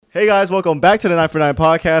Hey guys, welcome back to the 9 for 9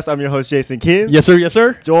 podcast. I'm your host, Jason Kim. Yes, sir. Yes,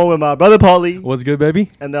 sir. Joined with my brother, Paulie. What's good,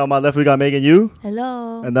 baby? And then on my left, we got Megan Yu.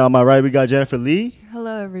 Hello. And then on my right, we got Jennifer Lee.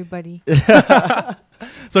 Hello, everybody.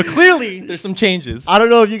 So clearly, there's some changes. I don't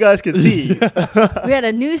know if you guys can see. We had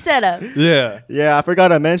a new setup. Yeah. Yeah, I forgot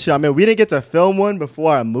to mention. I mean, we didn't get to film one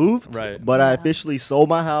before I moved. Right. But I officially sold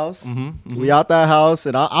my house. Mm-hmm. We out that house,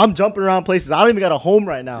 and I'm jumping around places. I don't even got a home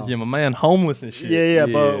right now. Yeah, my man, homeless and shit. Yeah,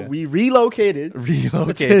 but we relocated. To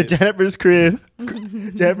relocated. Jennifer's crib.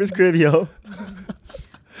 Jennifer's crib, yo.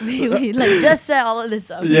 we like just set all of this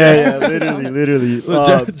up. Yeah, literally.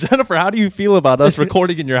 So, Jennifer, how do you feel about us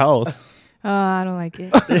recording in your house? I don't like it.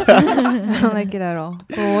 I don't like it at all.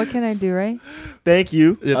 Well, what can I do, right? Thank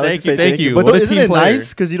you. Yeah, I like to say thank you. But What a isn't team it player. nice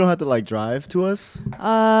because you don't have to like drive to us?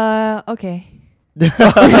 Okay. She'll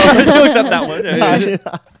accept that one. Yeah.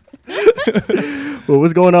 Well,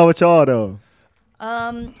 what's going on with y'all though?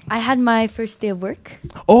 I had my first day of work.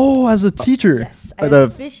 Oh, as a teacher. Yes. I The-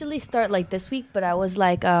 officially start like this week, but I was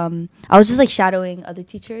like I was just like shadowing other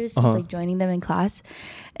teachers, just Uh-huh. like joining them in class.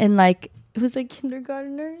 And like it was like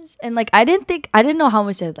kindergartners. And like I didn't know how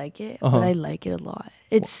much I'd like it, Uh-huh. but I like it a lot.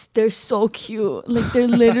 They're so cute. Like they're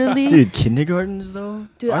literally Dude, kindergartens though?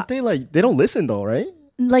 Dude, Aren't they like, they don't listen though, right?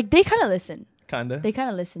 like they kind of listen. Kinda. They kind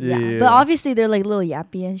of listen, Yeah, yeah. yeah, But yeah. obviously they're like little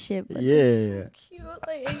yappy and shit. But Yeah. cute.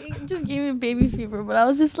 Like it just gave me baby fever, but I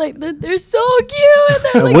was just like, they're so cute. And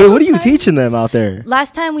they're, like, What are you little tiny. teaching them out there?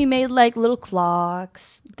 Last time we made like little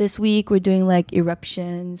clocks. This week we're doing like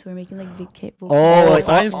eruptions. We're making like Oh, like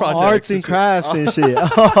science projects arts and and shit. crafts and shit.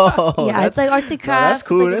 Oh, yeah, it's like arts and that's crafts,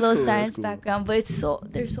 cool, with, like that's a little cool, that's science cool. background.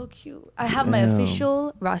 But they're so cute. I have my Damn.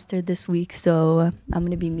 official roster this week, so I'm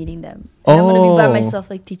gonna be meeting them. And I'm gonna be by Oh. myself,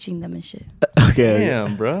 like teaching them and shit. Okay.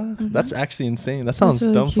 Damn, bro. That's actually insane. That sounds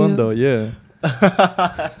really dumb fun, cute. though. Yeah.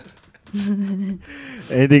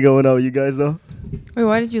 Anything going on with you guys though? Wait,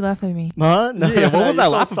 why did you laugh at me? Huh? No, Yeah, what was that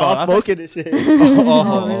you're laugh so about? soft smoking and shit.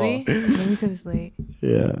 Oh, really? Maybe because it's late.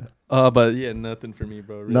 Yeah. But yeah, nothing for me,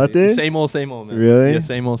 bro. Really. Nothing? Same old, man. Really? Yeah,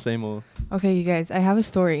 same old. Okay, you guys, I have a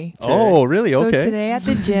story. Oh, really? So Okay. today at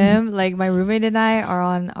the gym, like my roommate and I are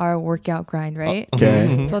on our workout grind, right? Okay.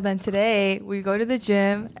 Mhm. So then today we go to the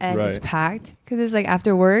gym and it's Right. packed because it's like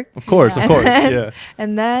after work. Of course, Yeah. of course. And Yeah.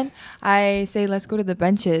 And then I say, let's go to the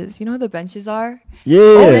benches. You know who the benches are? Yeah.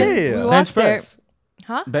 yeah. We Bench walked there. press.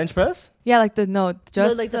 Huh? Bench press? Yeah, like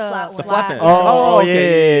just like the flat one. flat bench. Oh,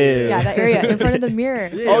 okay. Yeah, that area in front of the mirror.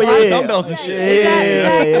 Yeah, Oh, a lot of yeah. dumbbells and Yeah,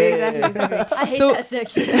 shit. Exactly. I hate So- that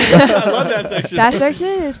section. I love that section. That section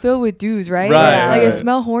is filled with dudes, right? Right, Like it right.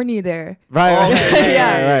 smell horny there. Right, Oh, right. okay.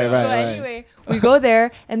 Yeah. Right. So anyway, we go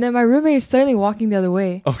there, and then my roommate is suddenly walking the other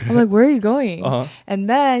way. Okay. I'm like, where are you going? Uh-huh. And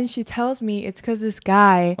then she tells me it's because this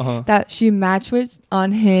guy Uh-huh. that she matched with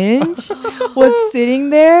on Hinge was sitting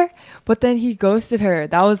there, but then he ghosted her.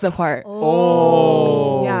 That was the part.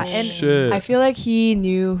 Oh, Yeah, and shit. I feel like he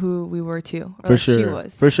knew who we were too. Or For like she sure.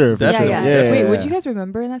 was. For sure. For Yeah, Definitely. sure. yeah. Wait, yeah. would you guys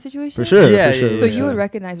remember in that situation? For sure. Yeah, for sure. yeah, So yeah. you would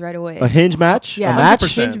recognize right away. A hinge match? Yeah, A match?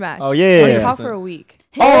 100%. Hinge match. Oh, yeah. When Yeah. you talk for a week.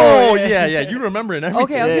 Oh, yeah. You remember it and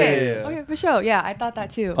everything. Okay. Yeah. Okay, for sure. Yeah, I thought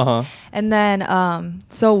that too. Uh-huh. And then,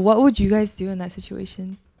 so what would you guys do in that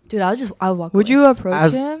situation? Dude, I'll walk Would away. you approach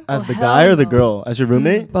As, him? as Oh, the hell guy or the no. girl? As your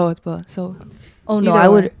roommate? Both. So Oh no, Either I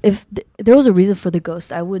or. would if there was a reason for the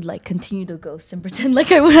ghost, I would like continue the ghost and pretend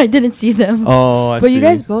like I didn't see them. Oh, I but see. you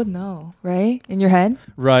guys both know, right? In your head?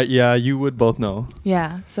 Right, yeah, you would both know.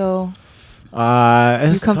 Yeah. So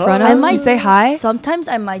It's You confront tough. him? You say hi? Sometimes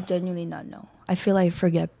I might genuinely not know. I feel like I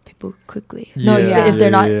forget people quickly. No, yeah. If they're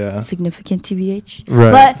not yeah. significant, tbh.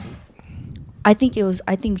 Right. But I think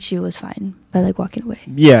she was fine by like walking away.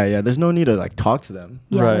 Yeah. There's no need to like talk to them.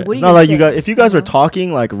 Yeah, Right. like, what It's do not like say? you guys. If you guys were know?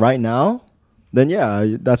 talking like right now, then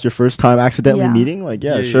yeah, that's your first time accidentally Yeah. meeting. Like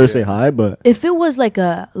Yeah, sure, yeah. say hi, but If it was like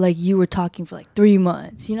you were talking for like 3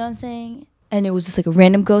 months, you know what I'm saying? And it was just like a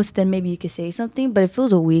random ghost, then maybe you could say something. But if it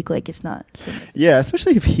was a week, like it's not. yeah,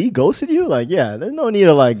 especially if he ghosted you, like yeah, there's no need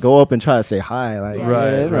to like go up and try to say hi. Like Yeah.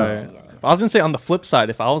 Right, yeah, no. right. I was gonna say on the flip side,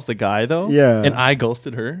 if I was the guy though, Yeah. and I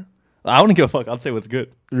ghosted her, I wouldn't give a fuck. I'd say what's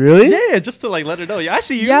good. Really? Yeah, just to like let her know. Yeah, I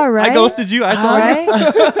see you. Yeah, right? I ghosted you. I saw you.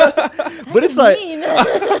 right? But it's like Mean.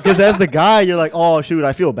 because as the guy, you're like, oh shoot,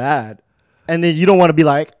 I feel bad, and then you don't want to be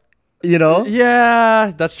like, you know,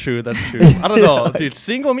 Yeah, that's true. That's true. I don't know, dude.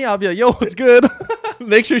 Single me, I'll be like, yo, what's good?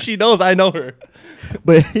 Make sure she knows I know her.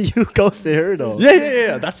 but you ghosted her though.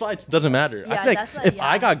 Yeah. That's why it doesn't matter. I Yeah, feel like that's why- if yeah.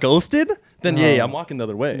 I got ghosted, then yeah, I'm walking the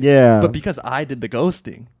other way. Yeah. But because I did the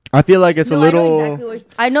ghosting, I feel like it's a No, little.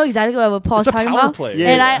 I know exactly what Paul's It's a talking power about. play.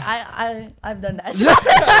 Yeah. And I've done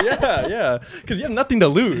that. yeah. Because you have nothing to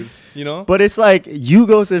lose, you know? But it's like you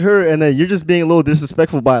ghosted her, and then you're just being a little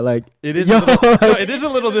disrespectful by like. It is Yo, a little, no, like- it is a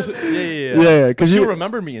little yeah. Yeah, But 'cause she'll you-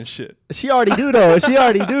 remember me and shit. She already do though. She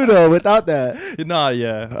already do though. Without that. Nah,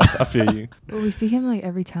 yeah. I feel you. But we see him like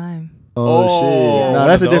every time. Oh, Oh, shit. Nah,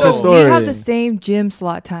 that's a no. different So story. we have the same gym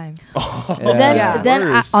slot time. Then, Yeah.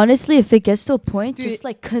 Worse. honestly, if it gets to a point, Dude. just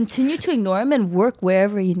like continue to ignore him and work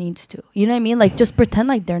wherever he needs to. You know what I mean? Like just pretend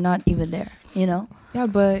like they're not even there. You know? Yeah,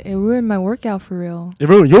 but it ruined my workout for real. It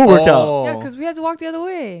ruined your workout. Oh. Yeah, because we had to walk the other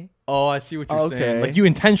way. Oh, I see what you're Okay. saying. Like you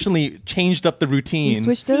intentionally changed up the We routine.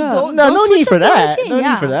 switched See, it up. don't- No, don't no switch need for up the that. routine, No need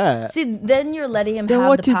yeah. for that. See, then you're letting him Then have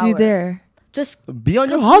what the to power. do there? Just Be on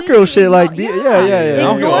your hot girl shit. Like, be, yeah, yeah.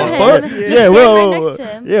 don't give Ignore a him. fuck. Just Yeah, stand well, right next to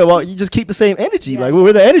him. yeah. Well, you just keep the same energy. Yeah. Like,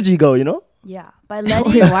 where the energy go? You know? Yeah. By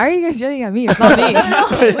letting Wait, why are you guys yelling at me? It's not me. No,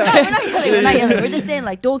 we're not yelling. We're not yelling. We're just saying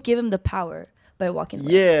like, don't give him the power by walking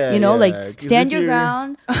away. Yeah. You know, yeah. like 'Cause stand if your you're-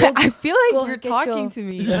 ground. I feel Go like you're get talking your- to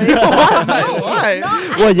me. Why?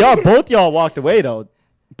 Well, both y'all walked away though.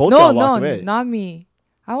 Both No, y'all no, walked away. not me.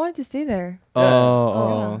 I wanted to stay there.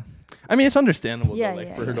 Oh. I mean, it's understandable Yeah, though, like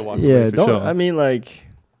yeah, for her to walk Yeah, away for don't. sure. I mean, like,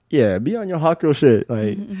 yeah, be on your hot girl shit.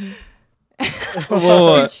 Like,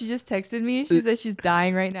 Whoa. She just texted me. She said she's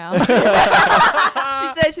dying right now.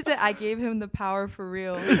 she said I gave him the power for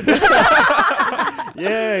real.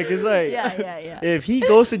 yeah, because like, Yeah. if he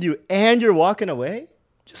ghosted you and you're walking away,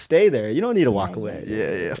 just stay there. You don't need to walk away.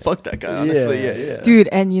 Yeah. Fuck that guy. Honestly, yeah. Dude,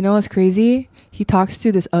 and you know what's crazy? He talks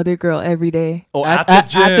to this other girl every day. Oh, At- at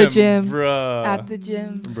the at the gym, gym. bruh. At the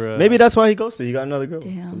gym. Bruh. Maybe that's why he ghosted. You got another girl.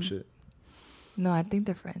 Damn. Some shit. No, I think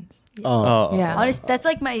they're friends. Oh. Yeah. Honestly, that's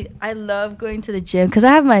like I love going to the gym because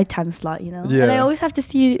I have my time slot, you know. Yeah. And I always have to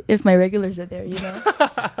see if my regulars are there, you know.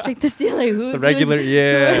 Check to see like who's The regular,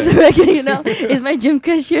 yeah. the regular, you know. Is my gym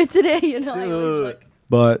crush here today? You know. I always Dude. look.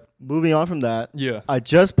 But moving on from that, Yeah. I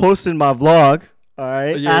just posted my vlog. All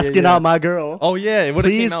right, Yeah, asking yeah. out my girl. Oh yeah. It would've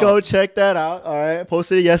Please came go out. check that out. All right,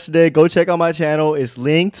 posted it yesterday. Go check out my channel. It's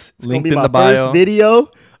linked. It's Linked gonna be in my the bio. first video.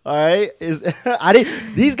 All right, I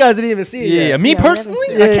didn't. These guys didn't even see it. Yeah, yet. me Yeah, we haven't personally,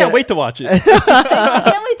 seen I it. can't Yeah. wait to watch it. I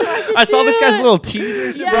can't wait to watch it. I saw this too. guy's little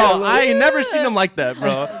teaser, Yeah. bro. I ain't never seen him like that,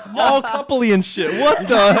 bro. All coupley and shit. What Did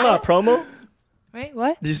you see the? my promo? Wait,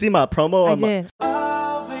 what? Did you see my promo? I on my- did.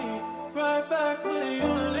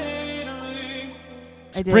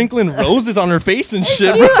 I did. Sprinkling roses on her face and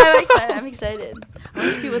shit, Cute. bro. I'm excited. I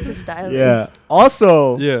want to see what the style Yeah. is.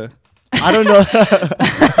 Also, Yeah. I don't know.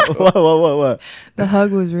 What? The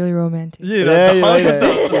hug was really romantic. Yeah, Yeah, the you hug like with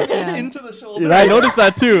that. the Yeah. into the shoulder. You like I noticed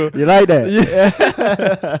that too. You like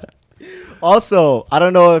that? Also, I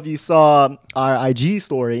don't know if you saw our IG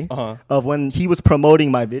story Uh-huh. of when he was promoting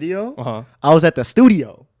my video. Uh-huh. I was at the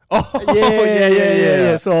studio. Oh,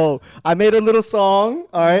 Yeah. So I made a little song.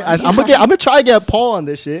 All right, I'm gonna try to get Paul on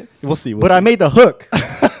this shit. We'll see. But I made the hook,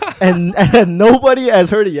 and nobody has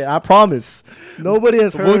heard it yet. I promise. Nobody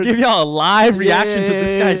has heard. We'll give y'all a live reaction to Yeah,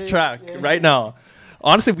 this yeah, guy's yeah. track right now.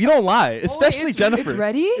 Honestly, we don't lie, especially it's, Jennifer. It's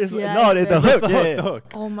ready? It's, Yeah, no, it's the ready. hook. Yeah. The hook.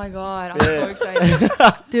 Oh my god, I'm Yeah. so excited.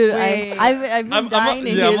 Dude, Wait. I've been dying to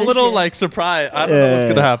hear I'm a this little shit. like surprised. I don't know what's Yeah.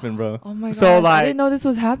 gonna happen, bro. Oh my god. So, like- I didn't know this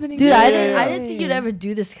was happening. Dude, Yeah, I yeah. didn't think you'd ever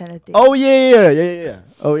do this kind of thing. Oh yeah.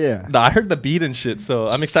 Oh yeah. No, I heard the beat and shit, so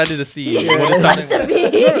I'm excited to see Yeah. what it's sounding like.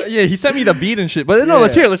 Yeah, he sent me the beat and shit. But no, Yeah.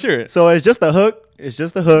 let's hear it. So it's just the hook.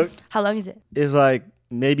 How long is it? It's like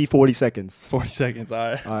maybe 40 seconds. 40 seconds. All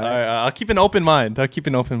right. All All right. right. I'll keep an open mind.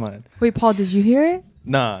 Wait, Paul, did you hear it?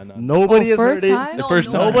 Nah. Nobody has first heard it. time? The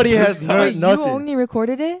first time. Nobody has heard Wait, you nothing. only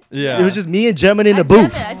recorded it? Yeah. It was just me and Gemini in the I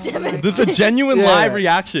booth. jam it. This is a genuine Yeah. live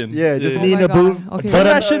reaction. Yeah, just Oh me in my the booth. God. Okay. Turn But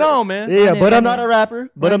that I'm, shit on, man. yeah, Run it, but I'm run not it. a rapper.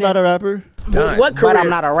 But I'm Run not it. a rapper. What career? But I'm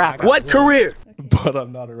not a rapper. What career? But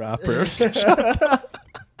I'm not a rapper.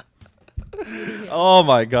 Oh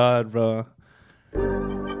my god, bro.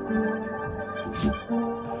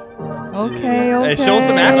 Okay. Hey, show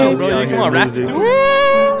some action, bro. We out You here come on, rap. losing.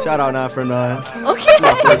 Shout out Not for None. Okay.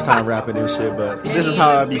 My first time rapping and shit, but this is how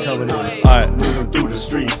I be coming in. All right. Moving through the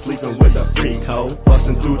streets, sleeping with a freak hoe.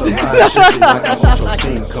 Busting through the line, shifting like I'm Ocho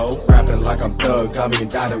Cinco. Rapping like I'm Thug, got me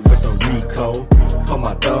indicted with a Rico. Put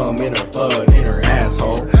my thumb in her bud, in her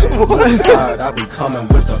asshole. Move side, I be coming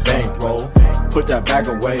with a bankroll. Put that bag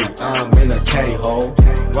away, I'm in a K-hole.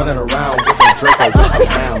 Running around with a Draco with some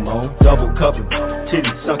ammo. Double cupping, titty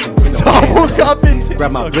sucking with no handle.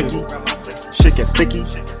 Grab my blicky, shit get sticky.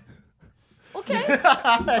 Okay.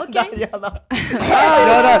 Okay.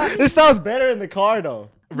 No, this sounds better in the car though.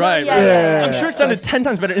 Right. yeah, right. yeah. I'm sure it sounded 10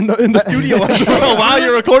 times better in the studio as well while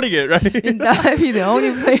you're recording it, right? That might be the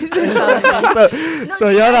only place. It sounds So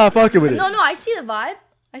y'all not fucking with it. No, I see the vibe.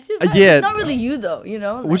 Vibe. Yeah. It's not really you though, you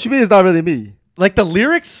know? What you mean it's not really me? Like the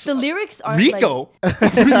lyrics. The lyrics aren't Rico.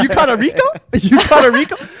 You caught a Rico? You caught a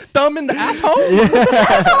Rico? Thumb in the asshole?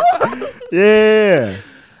 Yeah.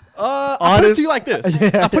 I'll put it to you like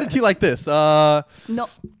this. I'll put it to you like this. No.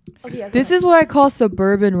 Okay, yeah, This is what I call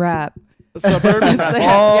suburban rap. Suburban rap.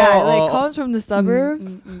 Yeah, like comes from the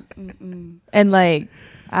suburbs, and like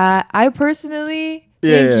I personally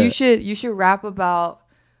think you should rap about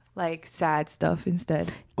like sad stuff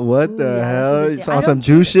instead. What Ooh, the yeah, that's a hell? good You thing. saw I some don't-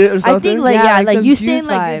 Jew shit or something? I think like Yeah, like like some you juice saying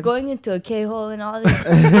like you're vibe. going into a K-hole and all this.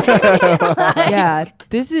 Yeah,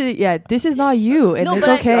 this is not you, and No, it's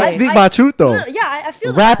but okay. I Speak my truth though. No, yeah, I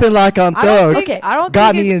feel Rapping that. like I'm I don't thug think, Okay. I don't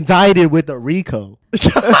got think me it's, indicted with a RICO.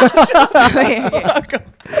 okay.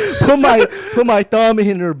 Put my thumb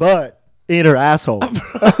in her butt, in her asshole. No,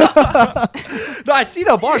 I see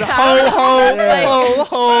the bar. Ho, ho,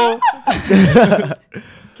 ho.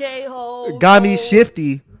 K-hole. Got me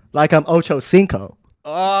shifty like I'm Ocho Cinco.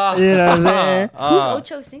 You know what I'm saying? Who's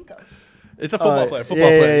Ocho Cinco? It's a football player. Football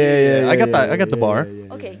yeah, player. yeah, I got that. yeah, I got the yeah, bar. yeah,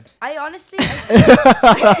 yeah. Okay, I honestly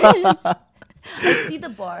I see the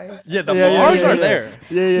bars. Yeah, the Yeah, bars yeah, are yeah.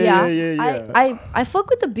 there. Yeah. I fuck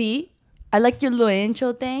with the beat. I like your little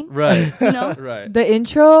intro thing. Right. You know? Right. The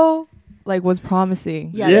intro like was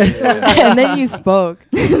promising. Yeah. Yeah. The intro was And then you spoke.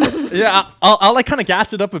 Yeah, I'll like kind of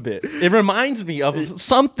gas it up a bit. It reminds me of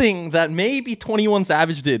something that maybe 21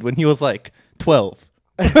 Savage did when he was like 12.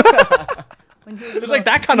 when he was It's like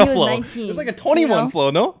that kind of when he was flow. 19, It's like a 21 you know? flow,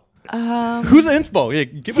 no? Who's the inspo? Yeah,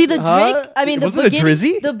 give See us the the- Drake. I mean, the Was it a beginning.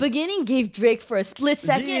 Drizzy? The beginning gave Drake for a split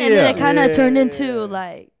second, and then it Yeah. kind of Yeah. turned into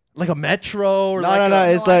like. like a metro or No, like no. a,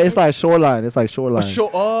 It's like shoreline. It's like shoreline.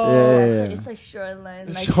 Oh, Yeah. It's like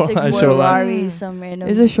Shoreline, like Shoreline, Sigmund Shoreline. Rari, some random.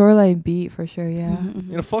 It's a shoreline beat for sure, yeah.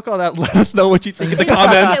 You know, fuck all that. Let us know what you think in the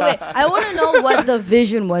comments. Okay, wait. I want to know what the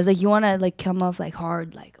vision was. Like, you want to like come off like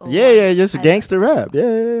hard, like oh. Yeah, just I- gangster rap. Yeah.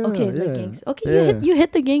 Okay, yeah. like gangster. Okay, Yeah. you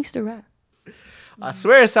hit the gangster rap. I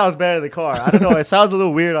swear it sounds better in the car. I don't know. It sounds a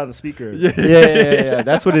little weird on the speaker. Yeah.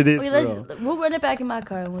 That's what it is. Okay, for real. we'll run it back in my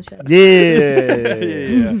car and we'll try.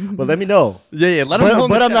 Yeah. But let me know. Yeah, let them know.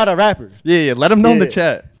 But I'm not a rapper. Yeah, let them know in the Yeah.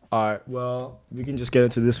 chat. All right. Well, we can just get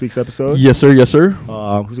into this week's episode. Yes, sir. Yes, sir.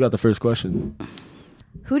 Who's got the first question?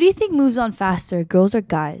 Who do you think moves on faster, girls or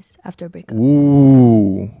guys, after a breakup?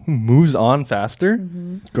 Ooh, who moves on faster?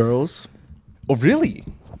 Girls. Oh, really?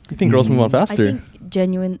 You think girls move on faster?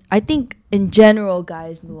 I think in general,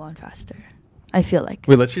 guys move on faster. I feel like.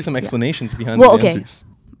 Wait, let's hear some explanations behind Well, the okay. answers.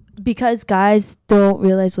 Because guys don't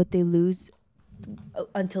realize what they lose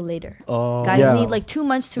until later. Oh, Guys Yeah. need like 2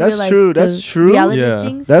 months to That's realize true, the that's true. reality Yeah. of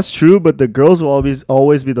things. That's true, but the girls will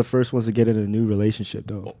always be the first ones to get in a new relationship,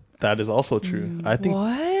 though. that is also true. I think.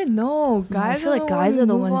 What? No, guys. I feel like guys are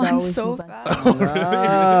the ones that always so move on. fast.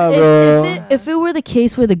 Nah, If, bro. if it were the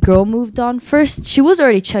case where the girl moved on first, she was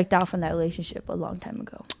already checked out from that relationship a long time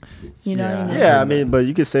ago. You know what I mean? Yeah, I mean, but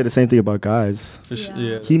you could say the same thing about guys.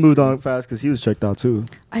 Yeah. He moved on fast because he was checked out too.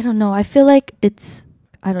 I don't know. I feel like it's.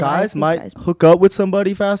 I don't know. I Guys think might guys- hook up with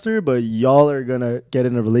somebody faster, but y'all are gonna get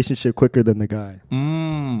in a relationship quicker than the guy.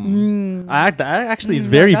 That actually is Mm,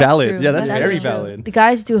 very that's valid. true. Yeah, that's That very is true. valid. The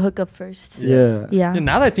guys do hook up first. Yeah. Yeah. Yeah,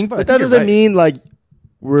 now that I think about But it, I that think you're doesn't right. mean like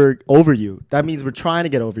we're over you. That means we're trying to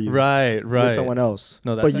get over you. Right. With someone else.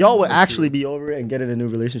 No, that's but y'all will actually actually be over it and get in a new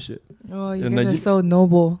relationship. Oh, you And guys then are you- so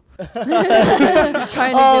noble.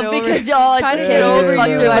 trying Oh, because y'all trying to okay, get we just over fucked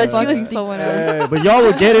you her, by but she was fucking someone else. Yeah, but y'all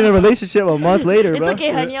will get in a relationship a month later, It's bro.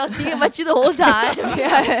 okay, honey. I was thinking about you the whole time.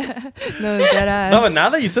 Yeah. No, dead ass. No, but now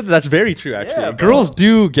that you said that, that's very true. Actually, Yeah, bro. girls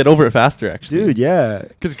do get over it faster. Actually, Dude, yeah.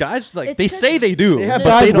 because guys like It's they 'cause say they do. They have No,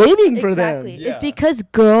 guys they don't- waiting for Exactly. them. It's because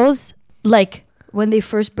girls, like, when they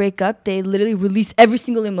first break up, they literally release every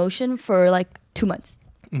single emotion for like 2 months.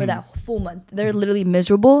 For that full month, they're literally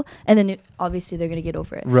miserable, and then obviously they're gonna get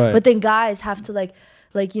over it. Right. But then guys have to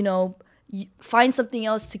you know, find something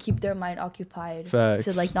else to keep their mind occupied, Facts.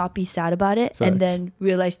 to like not be sad about it, Facts. and then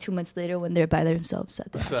realize 2 months later when they're by themselves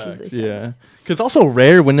that they're actually really Facts, sad. yeah, because it's also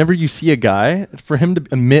rare whenever you see a guy for him to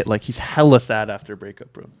admit like he's hella sad after a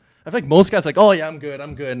breakup, bro. I feel like most guys like, oh yeah, I'm good,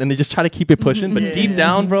 and they just try to keep it pushing, but deep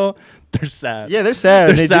down, bro, they're sad. Yeah, they're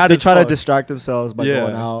sad. They're they sad they as try to fuck. distract themselves by Yeah.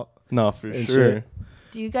 going out. No, for And sure. shit.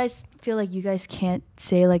 Do you guys feel like you guys can't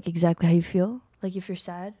say like exactly how you feel? Like if you're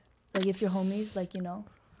sad, like if you're homies, like you know.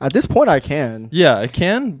 At this point, I can. Yeah, it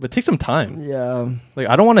can, but take some time. Yeah. Like,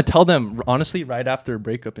 I don't want to tell them honestly right after a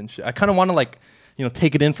breakup and shit. I kind of want to like,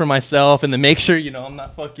 take it in for myself and then make sure, I'm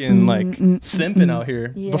not fucking like simping out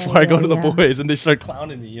here Yeah, before I go to the yeah. boys and they start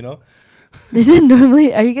clowning me. Is it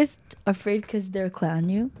normally? Are you guys afraid because they're clown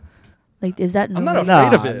you? Like, is that? I'm Normally?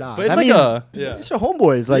 not afraid of Nah, it, nah. but it's That like means It's your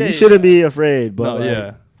homeboys. Like Yeah, you yeah, shouldn't yeah. be afraid. But no, like,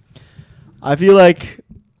 yeah. I feel like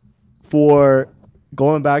for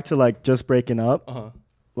going back to like just breaking up, Uh-huh.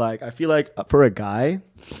 like I feel like for a guy,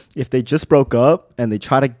 if they just broke up and they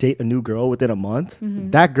try to date a new girl within a month,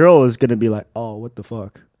 that girl is gonna be like, oh, what the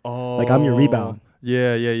fuck? Oh, Like, I'm your rebound.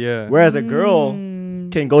 Yeah, yeah, yeah. Whereas a girl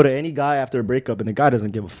can go to any guy after a breakup and the guy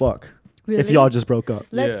doesn't give a fuck if Really? y'all just broke up.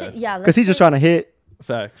 Let's Yeah. say, yeah. Because he's just trying to hit.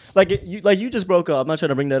 Facts. Like you just broke up. I'm not trying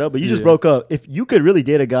to bring that up, but you just Yeah. broke up. If you could really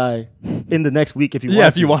date a guy in the next week, if you Yeah, wanted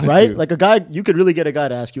if you to, wanted right? to. Like a guy, you could really get a guy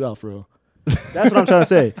to ask you out for real. That's what I'm trying to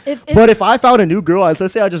say. If- But if I found a new girl,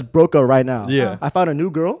 let's say I just broke up right now. Yeah. I found a new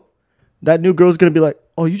girl. That new girl's gonna be like,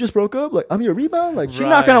 "Oh, you just broke up? Like I'm your rebound? Like she's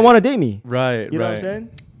not gonna Right. want to date me." Right, You know right. what I'm saying?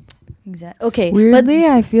 Exactly. Okay. Weirdly,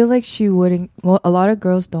 I feel like she wouldn't. Well, a lot of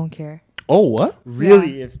girls don't care. Oh, what?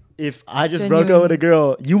 Really, if I just broke up Genuine. with a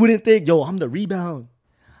girl, you wouldn't think, "Yo, I'm the rebound."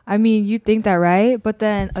 I mean, you think that, right? But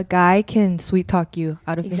then a guy can sweet talk you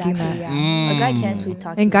out of Exactly. thinking that. Yeah. A guy can't sweet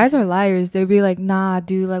talk. And you. guys are liars. They'd be like, "Nah,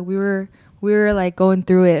 dude. Like we were like going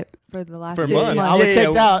through it for the last For 6 months. I was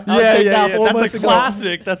checked out. I was Yeah, checked yeah, out yeah. 4 That's months a ago.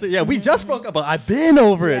 classic. That's it. Yeah, we just broke up, but I've been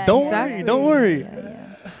over Yeah, it. Don't exactly. worry. Don't worry.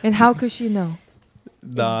 Yeah. And how could she know?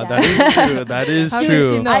 Nah, that is true. That is How could true.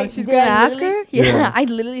 she know? She's gonna ask her? Yeah, Yeah. I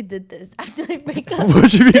literally did this after my breakup.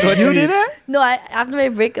 What you mean? What you did mean? that? No, after my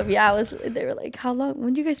breakup, yeah, they were like, "How long?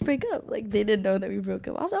 When did you guys break up?" Like they didn't know that we broke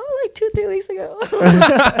up. I was like, "Oh, like 2-3 weeks ago."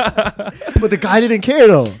 But the guy didn't care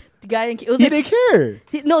though. The guy didn't. It was He like, didn't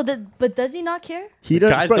care. no, but does he not care? He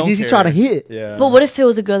doesn't. Guys Bro, don't he's care. trying to hit. Yeah. But what if it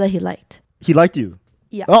was a girl that he liked? He liked you.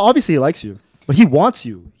 Yeah. Oh, obviously he likes you, but he wants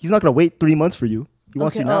you. He's not gonna wait 3 months for you. He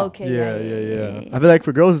wants you now. Okay. Yeah. I feel like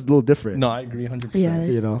for girls it's a little different. No, I agree 100%. Yeah,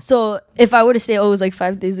 that's- You know? So if I were to say, "Oh, it was like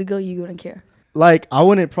 5 days ago," you wouldn't care. Like I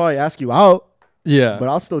wouldn't probably ask you out, Yeah. but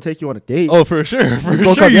I'll still take you on a date. Oh, for sure. For we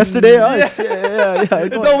broke sure. up yesterday. Oh, Yeah. shit, yeah. It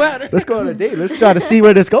don't matter. Let's go on a date. Let's try to see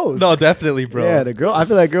where this goes. No, definitely, bro. Yeah, the girl. I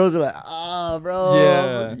feel like girls are like, bro.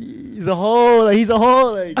 Yeah. He's a hoe. Like, he's a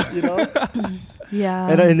hoe. Like, you know. Yeah.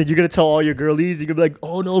 and then you're gonna tell all your girlies. You're gonna be like,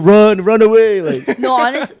 oh no, run away. Like, no,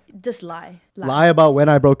 honest, just lie. lie about when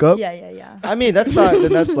I broke up. Yeah. I mean, that's not.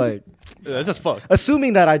 Then that's like That's just fuck.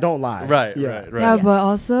 assuming that I don't lie. Right, Yeah. right, right. Yeah, Yeah. but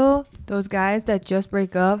also those guys that just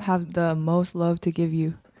break up have the most love to give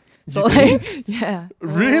you. So like, yeah,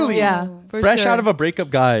 Really? yeah, for Fresh sure. out of a breakup,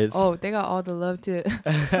 guys. Oh, they got all the love to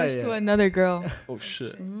push Yeah. to another girl. Oh,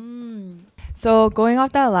 shit. So going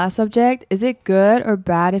off that last subject, is it good or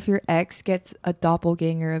bad if your ex gets a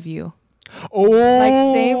doppelganger of you? Oh.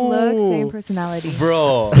 Like same look, same personality,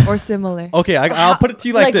 Bro. or similar? Okay, I'll put it to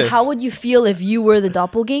you like this. How would you feel if you were the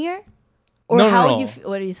doppelganger? Or No, no, how no. would you?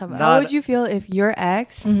 What are you talking about? How would you feel if your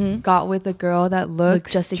ex got with a girl that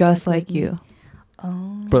looks just just, exactly like like me. you?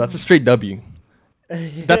 Bro, that's a straight W.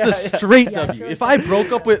 That's a straight W. If I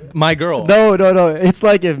broke up with my girl. No. It's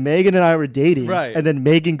like if Megan and I were dating, Right. and then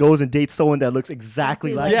Megan goes and dates someone that looks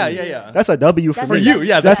exactly like Yeah, me. yeah, yeah. That's a W for That's For me. you,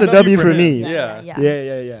 yeah. That's a W for him. me. Yeah.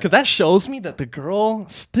 Yeah. Because that shows me that the girl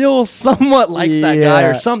still somewhat likes that guy Yeah.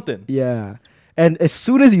 or something. Yeah. And as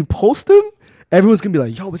soon as you post them, everyone's gonna be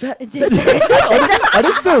like, "Yo, was that? Are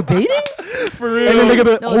they still dating?" For real. And then they're gonna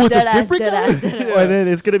be like, No, "Oh, it's a deadass, different guy." deadass. And then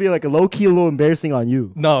it's gonna be like a low key, a little embarrassing on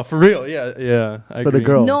you. No, for real. Yeah. I For the agree.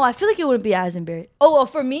 girl. No, I feel like it wouldn't be as embarrassing. Oh, well,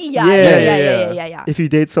 for me, yeah. Yeah. If you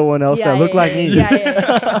date someone else Yeah, that look yeah, like yeah, me,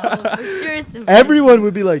 Yeah. For sure, it's embarrassing. everyone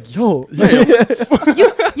would be like, "Yo."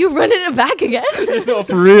 you running it back again? No,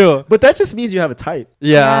 for real. But that just means you have a type.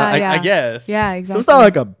 Yeah, Yeah, I yeah. guess. Yeah, So exactly. it's not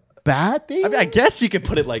like a bad thing. I mean, I guess you could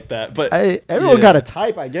put it like that, but Everyone yeah. got a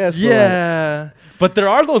type, I guess. but, like, Yeah, but there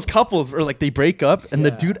are those couples where like they break up and the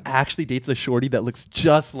Yeah. dude actually dates a shorty that looks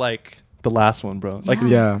just like the last one, bro. Like,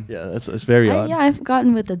 Yeah. it's very odd. Yeah, I've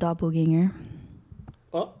gotten with a doppelganger.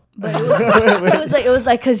 Oh. But it was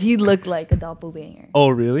like because he looked like a doppelganger. Oh,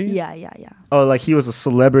 really? Yeah. Oh, like he was a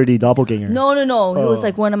celebrity doppelganger. No. It was Oh.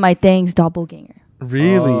 like one of my things doppelganger.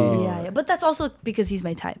 Really? Oh. Yeah. But that's also because he's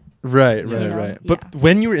my type. Right. You know, Right. But yeah.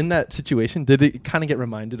 when you were in that situation, did it kind of get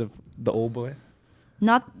reminded of the old boy?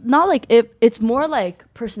 Not like it. It's more like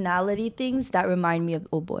personality things that remind me of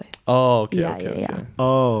old boy. Oh, okay. Yeah, okay, yeah, okay. yeah.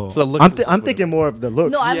 Oh, So the looks I'm, was just I'm thinking more of the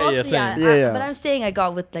looks. No, I'm Yeah, also yeah, same. Yeah. But I'm saying I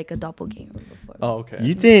got with like a doppelganger before. Oh, okay.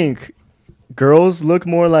 You think girls look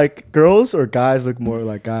more like girls or guys look more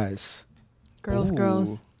like guys? girls.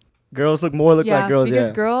 Ooh. Girls look more like Yeah, girls. because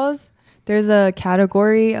Yeah. girls, there's a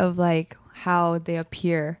category of like how they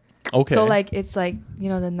appear. Okay. So like it's like, you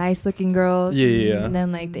know, the nice looking girls. Yeah. And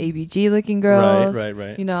then like the ABG looking girls.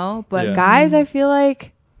 Right. You know, but Yeah. guys, I feel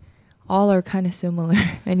like all are kind of similar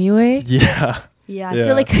anyway. Yeah. Yeah, I Yeah.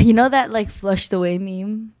 feel like you know that like flushed away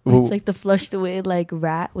meme. Ooh. It's like the flushed away like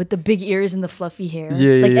rat with the big ears and the fluffy hair.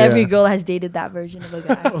 Yeah, like yeah, every yeah. girl has dated that version of a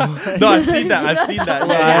guy. No, I've seen that. I've seen that.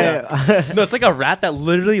 Yeah. Yeah. No, it's like a rat that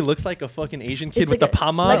literally looks like a fucking Asian kid It's with like the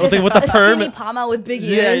pama, like with a the perm. skinny pama with big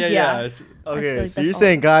ears. Yeah. It's- I feel Okay, like so that's you're all.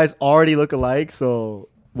 saying guys already look alike. So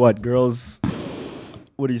what? Girls?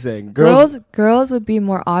 What are you saying? Girls would be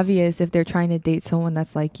more obvious if they're trying to date someone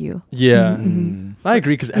that's like you. Yeah. Mm. I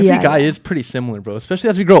agree because every Yeah, guy yeah. is pretty similar, bro. Especially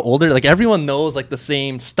as we grow older, like everyone knows like the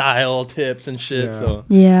same style, tips, and shit. Yeah. So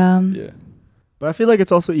Yeah. yeah, But I feel like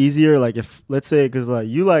it's also easier. Like if let's say because like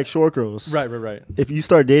you like short girls, right. if you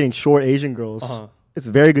start dating short Asian girls, Uh-huh. it's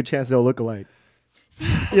a very good chance they'll look alike.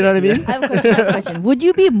 You know what I mean? I have a question. Would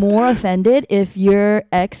you be more offended if your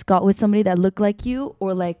ex got with somebody that looked like you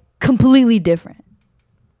or like completely different?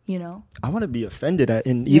 You know? I want to be offended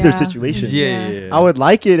in either Yeah. situation. Yeah. I would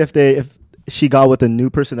like it if she got with a new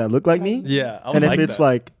person that looked like me. Yeah, I would And if like it's that.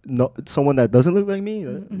 like no someone that doesn't look like me,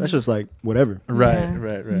 that's just like whatever. right. I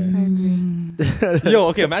agree. Yo,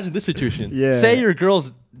 okay, imagine this situation. Yeah. Say your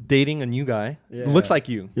girl's dating a new guy, Yeah. looks like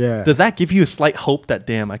you. Yeah. Does that give you a slight hope that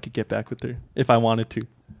damn I could get back with her if I wanted to?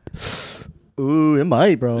 Ooh, it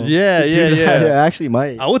might, bro. Yeah, Dude, yeah. it actually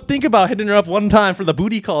might. I would think about hitting her up one time for the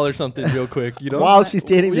booty call or something real quick, you know? While she's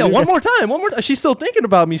dating Yeah, you. one more time. She's still thinking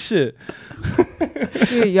about me, shit.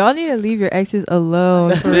 Dude, y'all need to leave your exes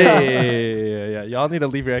alone. For Yeah. Y'all need to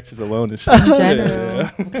leave your exes alone and shit. In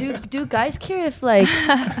general. Do guys care if like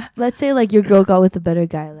let's say like your girl got with a better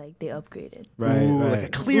guy, like they upgraded? Right, Ooh, right. like a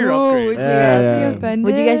clear Ooh, upgrade. would you Yeah, guys yeah. be offended?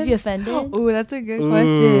 Would you guys be offended? Ooh, that's a good Ooh. You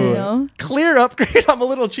question. know? Clear upgrade. I'm a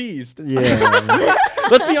little cheesed. Yeah.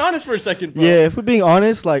 Let's be honest for a second, bro. Yeah, if we're being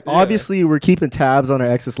honest, like Yeah. obviously we're keeping tabs on our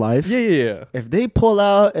ex's life. Yeah. If they pull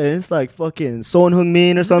out and it's like fucking Son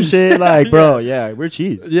Heung-min or some shit, like bro, yeah, we're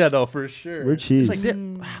cheese. Yeah, no, for sure. We're cheese. It's like,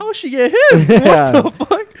 damn, how she get him? Yeah. What the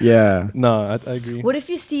fuck? Yeah. No, I agree. What if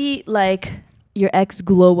you see like your ex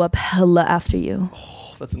glow up hella after you?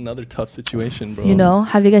 Oh, that's another tough situation, bro. You know?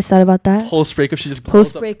 Have you guys thought about that? Post breakup, she just glows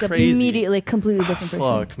Post up breakup, crazy. immediately, completely different person.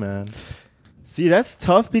 Fuck, man. See, that's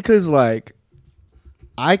tough because like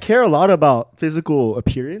I care a lot about physical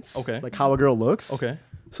appearance. Okay. Like how a girl looks. Okay.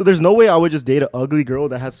 So there's no way I would just date an ugly girl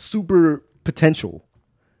that has super potential.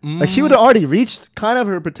 Like she Mm. would have already reached kind of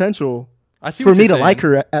her potential I see for what me you're to like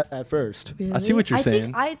saying. her at first. I see what you're I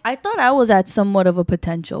saying. Think I thought I was at somewhat of a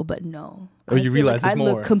potential, but no. Oh, I you feel realize like there's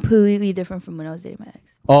I more. look completely different from when I was dating my ex.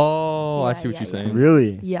 Oh, I Yeah, see what yeah, you're yeah. saying.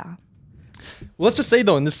 Really? Yeah. Well, let's just say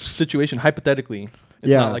though, in this situation, hypothetically, it's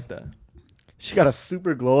Yeah. not like that. She got a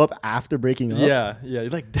super glow up after breaking up. Yeah. You're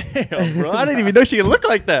like, damn, bro. I didn't even know she could look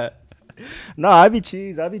like that. No, I'd be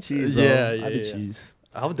cheese. Bro. Yeah, I'd be yeah. cheese.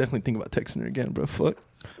 I would definitely think about texting her again, bro. Fuck.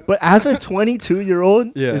 But as a 22-year-old,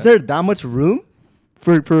 Yeah. is there that much room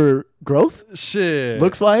for growth, Shit.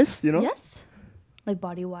 looks wise? You know, Yes. Like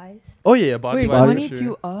body wise. Oh yeah, body. Wait, wise, for 22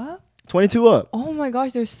 sure. up? 22 up. Oh my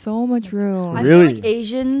gosh, there's so much room. I Really? feel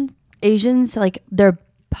like Asians like their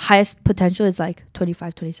highest potential is like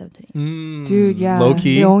 25, 27, 28. Mm, Dude, yeah. Low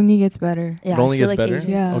key. It only gets better. Yeah, It only I feel gets like better?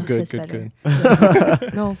 Asians Yeah. Oh, just good, gets good, better.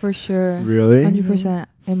 good. No, for sure. Really? 100%,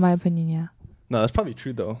 in my opinion, yeah. No, that's probably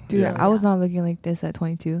true though. Dude, yeah. I was not looking like this at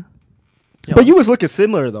 22. Yeah, But you was looking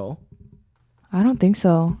similar though. I don't think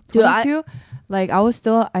so. Dude, I- 22, like I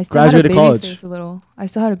still Graduated had a baby college. face a little. I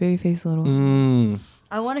still had a baby face a little. Mm.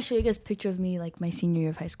 I want to show you guys a picture of me like my senior year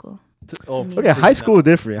of high school. Oh, Okay, Okay, high school is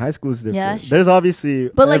different. High school is different. Yeah, sure. There's obviously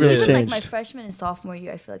But like everything's even like my changed. freshman and sophomore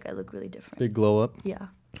year, I feel like I look really different. Big glow up. Yeah.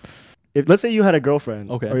 If let's say you had a girlfriend,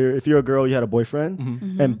 Okay. or if you're a girl, you had a boyfriend,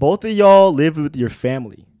 Mm-hmm. and both of y'all live with your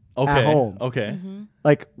family Okay. at home. Okay.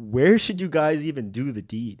 Like, where should you guys even do the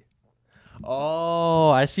deed? Oh,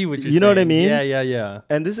 I see what you're saying. You know what I mean? Yeah.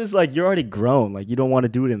 And this is like you're already grown. Like you don't want to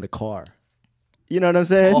do it in the car. You know what I'm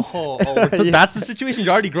saying? Yeah. That's the situation.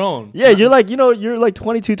 You're already grown. Yeah, you're like, you're like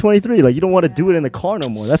 22, 23. Like you don't want to do it in the car no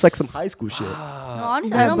more. That's like some high school shit. No, honestly,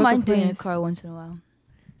 gotta I don't book a mind doing a place. car once in a while.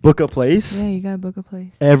 Book a place Yeah, you gotta book a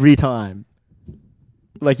place. every time.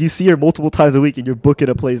 Like you see her multiple times a week and you're booking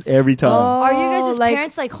a place every time. Are you guys' like-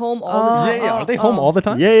 parents like home all the Yeah, time? Are they home all the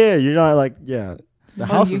time? Yeah, you're not like, yeah. The Oh,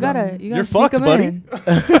 house you is gotta You're sneak fucked, 'em buddy. in.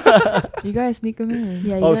 You gotta sneak them in.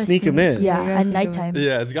 Yeah, you Oh, guys sneak 'em in. Yeah, Yeah, you at guys sneak 'em in. nighttime.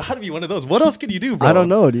 Yeah, it's got to be one of those. What else could you do, bro? I don't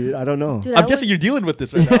know, dude. I don't know. Dude, I'm I guessing was- you're dealing with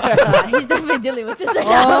this right now. He's definitely dealing with this right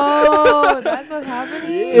now. Oh, that's what's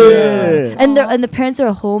happening. Yeah. And the parents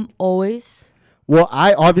are home always. Well,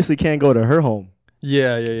 I obviously can't go to her home.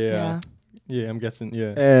 yeah. Yeah. Yeah, I'm guessing.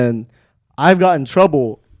 Yeah. and I've gotten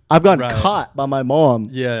trouble. I've gotten Right. caught by my mom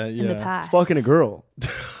Yeah. in the Yeah. past. fucking a girl.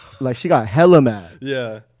 Like she got hella mad.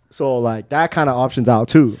 Yeah. So like that kind of option's out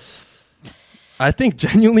too. I think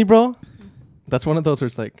genuinely, bro, that's one of those where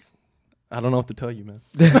it's like, I don't know what to tell you, man.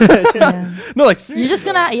 Yeah. No, like You're just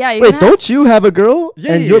gonna, you're Wait, gonna don't you have a girl?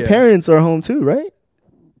 Yeah, and yeah, your yeah. parents are home too, right?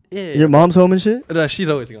 Yeah. Your mom's home and shit. She's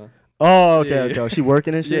always gone. Oh, okay, Yeah, okay. yeah. Is she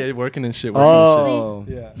working and Yeah, shit? working and shit. Oh,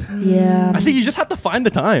 Yeah. Yeah. I think you just have to find the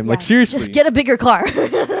time. Like Yeah. seriously. Just get a bigger car.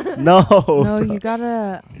 no. No, you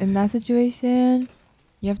gotta in that situation.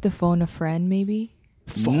 You have to phone a friend, maybe.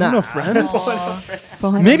 phone Nah. a friend.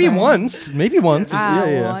 Phone a Maybe friend. once. Maybe once. Ah, yeah,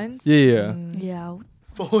 yeah. once? Yeah, yeah. Mm. Yeah.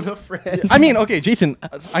 Phone a friend. I mean, okay, Jason,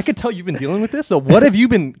 I could tell you've been dealing with this. So what have you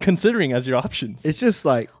been considering as your options? It's just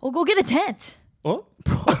like Oh, go get a tent. Oh?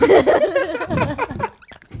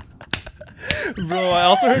 Bro, I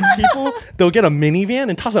also heard people, they'll get a minivan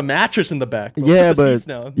and toss a mattress in the back. Bro. yeah, Put the but seats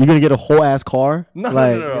down. you're gonna get a whole ass car. No,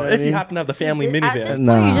 like, no, no, you know no. what I If you mean? happen to have the family At this minivan. point,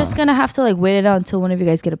 Nah. you're just gonna have to like wait it out until one of you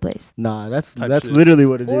guys get a place, Nah, that's Type shit. literally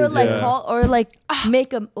what it is. or like yeah. call, or like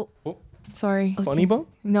make a Sorry. Funny bone?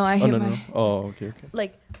 No, I Oh, hit no, my. no. Oh, okay, okay.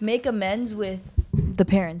 like make amends with the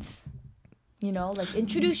parents. You know, like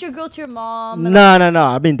introduce your girl to your mom. and,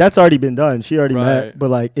 Nah. I mean, that's already been done. She already Right. met, but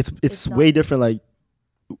like, it's It's way not. different.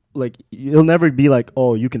 Like you'll never be like,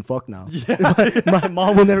 oh, you can fuck now. my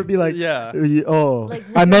mom will never be like, Yeah. Oh, like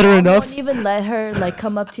I met her your mom enough. Won't even let her like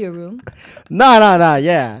come up to your room. Nah.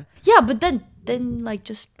 Yeah. Yeah, but then like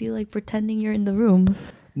just be like pretending you're in the room.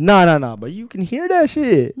 Nah. But you can hear that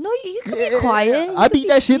shit. No, you can be quiet. You I can beat be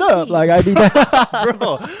that shit up. sneaky. Like I beat that. Bro.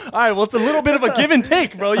 All right, well, it's a little bit of a give and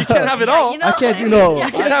take, bro. You can't have it all. You know, I can't do no. Yeah,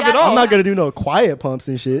 I can't have it all. I'm not gonna do no quiet pumps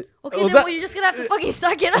and shit. Okay, Well, then that- well, you're just gonna have to fucking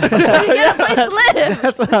suck it up. You get a place to live.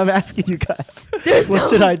 That's what I'm asking you guys. There's What no-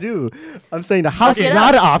 should I do? I'm saying the house Suck is it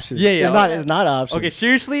not up. an option. Yeah, yeah. It's not. It's not an option. Okay,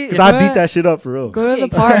 seriously? Because if- I beat that shit up for real. Go to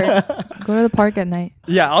the Okay. park. Go to the park at night.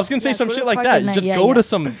 yeah, I was going to say Yeah, some go to shit the like park that. at night. Just Yeah, go yeah. to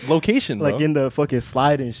some location, bro. Like in the fucking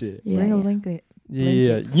slide and shit. Yeah, Bring a yeah. blanket.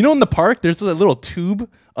 Yeah. You know in the park, there's a little tube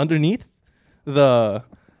underneath the...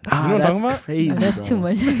 you know what I'm that's talking about? crazy. That's bro. too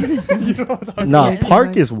much. Nah, Yeah, too park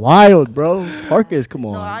much. is wild, bro. Park is come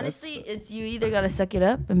on. No, honestly, it's you either gotta suck it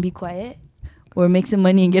up and be quiet, or make some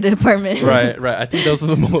money and get an apartment. Right. I think those are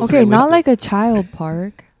the most Okay, not realistic. like a child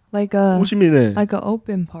park. Like a What you mean then? like a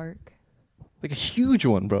open park. Like a huge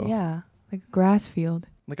one, bro. Yeah, like a grass field.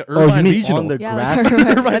 Like an Oh, you urban mean regional. on the Yeah, grass? like a, Urban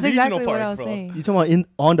that's regional exactly what park, I was bro. saying. You talking about in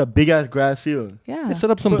on the big ass grass field? Yeah. They set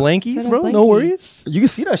up some blankies, Set up bro. No blankies. worries. You can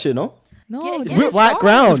see that shit, no? No, Get- it's get a Flat dark.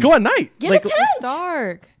 ground. Let's go at night. Get like, a tent. It's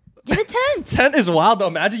dark. Get a tent. tent is wild though.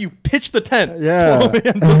 Imagine you pitch the tent. Yeah. 12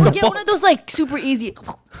 a.m. just Or to get fall. one of those like super easy,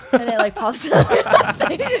 and it like pops up.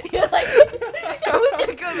 You're like, you're with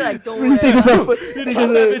your girl, be like, don't You think worry. it's like, you think Toss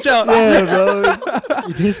that bitch out. yeah, bro.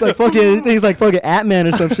 You think it's like fucking, you think it's like fucking Ant-Man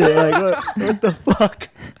or some shit. Like what the fuck?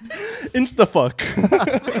 Insta fuck.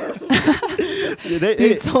 Yeah,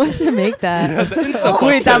 Dude, someone should make that.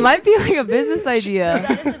 Wait, that might be like a business idea.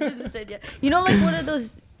 That is a business idea. You know, like one of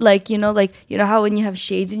those, like you know how when you have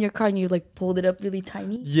shades in your car and you like pulled it up really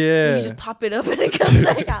tiny. Yeah. You just pop it up and it comes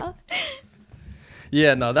like out.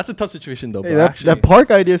 Yeah, no, that's a tough situation though. hey, Bro, that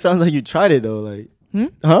park idea sounds like you tried it though. Like, Hmm?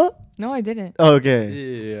 huh? No, I didn't. Okay.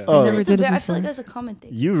 Yeah. Oh. never It's a did it I feel like before. that's a common thing.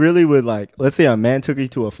 You really would like, let's say a man took you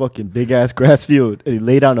to a fucking big ass grass field and he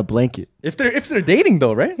laid down a blanket. If they're dating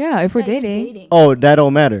though, right? Yeah, if we're Yeah, you're dating. Oh, that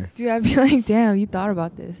don't matter. Dude, I'd be like, damn, you thought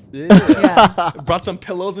about this. Yeah. Yeah. Brought some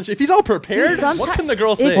pillows and shit. If he's all prepared, Dude, what can the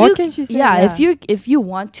girl if say? What can she say? Yeah, Yeah. if you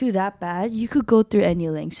want to that bad, you could go through any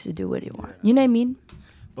lengths to do what you want. You know what I mean?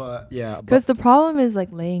 But yeah, Because the problem is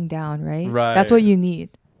like laying down, right? Right. That's what you need.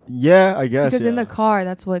 yeah, I guess. Because in yeah. the car,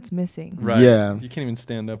 that's what's missing. Right. Yeah. You can't even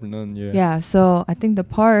stand up or none. Yeah. Yeah, so I think the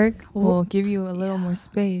park will give you a little more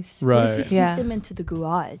space. What if you Right. sneak Yeah. them into the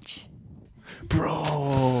garage?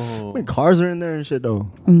 Bro. When cars are in there and shit though.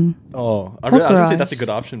 Oh, I What was gonna say garage? that's a good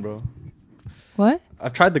option, bro. What?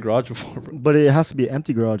 I've tried the garage before, bro. But it has to be an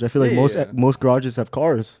empty garage. I feel like Yeah. most garages have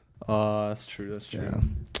cars. That's true. That's true. Yeah.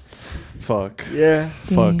 Fuck. Yeah.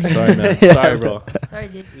 Fuck. Dang. Sorry, man. Yeah. Sorry, bro. Sorry,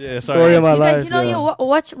 dude. Yeah, Story sorry. of my You guys, life, you know, yeah.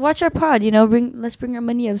 you watch our pod. You know, let's bring our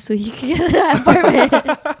money up so he can get an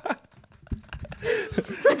apartment.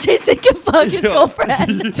 So Jason can fuck his Yo.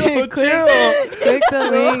 girlfriend. Dude, click the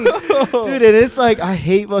link. Dude, and it's like I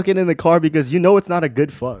hate fucking in the car because you know it's not a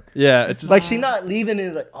good fuck. Yeah, it's just Like she not leaving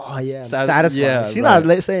it like, oh yeah, I'm Sad- satisfied. yeah, She's right.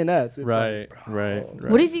 not saying that. So it's right, Like, right.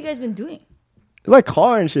 What have you guys been doing? it's like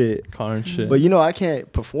car and shit. car and shit? But you know I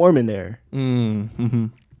can't perform in there. Mm-hmm.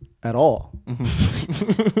 at all.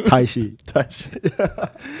 Taishi.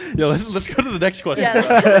 Yo, let's go to the next question.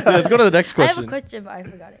 Yeah, Let's go to the next I have question. a question, but I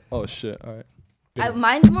forgot it. Oh shit! All right.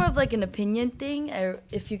 Mine's more of like an opinion thing, or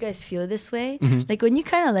if you guys feel this way. Like when you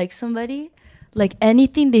kind of like somebody, like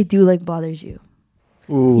anything they do like bothers you.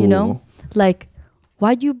 Ooh. You know, like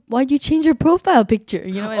why'd you change your profile picture?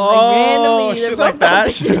 You know, and Oh, like randomly their shit profile like that,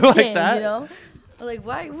 picture shit like changed, that. You know, or like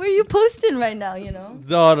where are you posting right now? You know,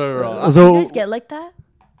 No. So- you guys get like that?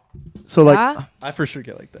 So like, Huh? I for sure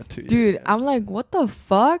get like that too. Dude, yeah. I'm like, what the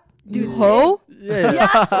fuck? Dude, ho? Yeah. Yeah.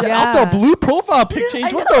 Out the blue profile pic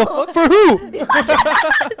change. What the fuck? For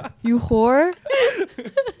who? You whore?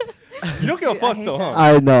 You don't give a Dude, I fuck hate though, huh?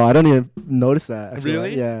 I know, I don't even notice that. I feel Really?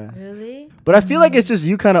 like, yeah. Really? But I feel like it's just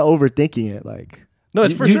you kind of overthinking it. Like, No,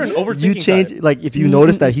 it's you- for you- sure an overthinking. You change type. like if you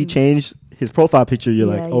notice that he changed his profile picture, you're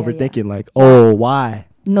Yeah, like yeah, overthinking. Like, oh, why?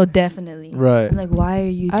 No, definitely. Right. I'm like, why are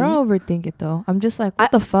you? I don't doing- overthink it though. I'm just like,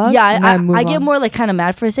 what the fuck? Yeah, And I move get on. more like kind of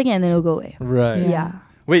mad for a second, and then it'll go away. Right. Yeah.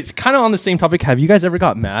 Wait, it's kind of on the same topic. Have you guys ever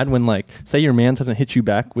got mad when, like, say your man doesn't hit you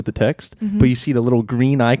back with the text, but you see the little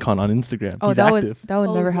green icon on Instagram? Oh, He's that active. would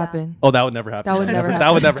Oh, never yeah. happen. Oh, that would never happen. That would never That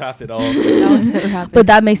happen. would never happen. Oh. That would never happen. But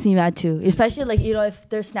that makes me mad too, especially like if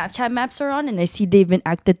their Snapchat maps are on and I see they've been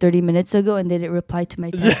acted 30 minutes ago and they didn't reply to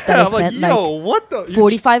my text that Yeah, I I'm like, sent yo, like what the?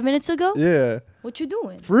 45 minutes ago. Yeah. What you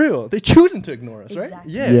doing? For real. They choosing to ignore us, right?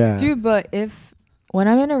 Exactly. Yeah. Yeah. Dude, but when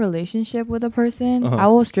I'm in a relationship with a person, Uh-huh. I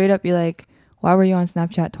will straight up be like, why were you on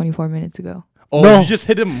Snapchat 24 minutes ago? Oh, No. you just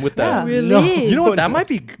hit him with that. Yeah. Really? No. You know what? That might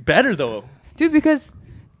be better, though. Dude, because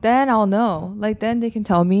then I'll know. Like, then they can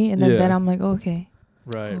tell me, and then, Yeah. then I'm like, oh, okay.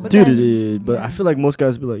 Right. But Dude, then- dude, but yeah. I feel like most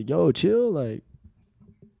guys be like, "Yo, chill." Like,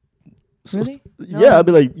 Really? Yeah, I'd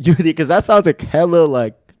be like, "You," because that sounds like hella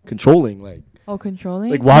like controlling. Like, Oh,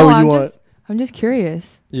 controlling? Like, why No, would you want- I'm just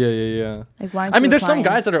curious. Yeah. Like why? Aren't I mean, you there's some replying?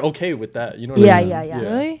 guys that are okay with that. You know what Yeah, I mean? yeah.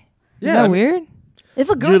 Really? Yeah, Is I that mean- weird? If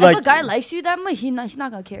a girl, You're if like- a guy likes you that much, he's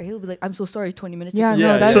not gonna care. He'll be like, I'm so sorry, 20 minutes Yeah, ago. no,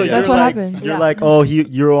 Yeah, that's, so that's you're what like, happens. You're Yeah. like, "Oh,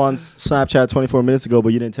 you're on Snapchat 24 minutes ago,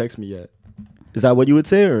 but you didn't text me yet." Is that what you would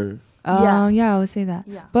say, or? Yeah, I would say that.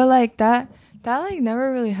 Yeah. But like that like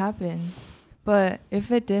never really happened. But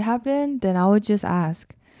if it did happen, then I would just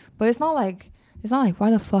ask. But it's not like why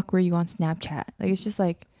the fuck were you on Snapchat? Like it's just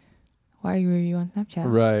like why were you on Snapchat?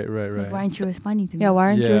 Right. Like, why aren't you responding to me? Yeah, why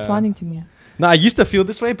aren't you Yeah. responding to me? No, I used to feel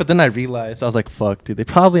this way, but then I realized I was like, "Fuck, dude. They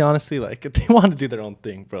probably honestly like if they want to do their own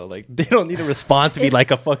thing, bro. Like they don't need to respond to be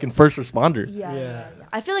like a fucking first responder." Yeah.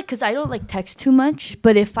 I feel like because I don't like text too much,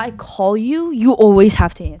 but if I call you, you always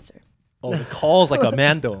have to answer. Oh, the call's like a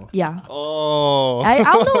Mando. Yeah. Oh.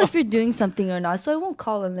 I'll know if you're doing something or not, so I won't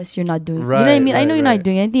call unless you're not doing. You know what I Right, mean? I know right, you're right. not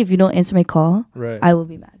doing anything. If you don't answer my call, Right. I will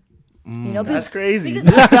be mad. You know, That's crazy.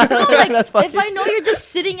 Because no, like, if I know you're just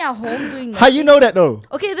sitting at home doing How you know that though?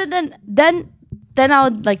 okay, but then I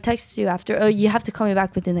would like text you after, or you have to call me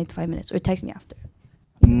back within like 5 minutes, or text me after.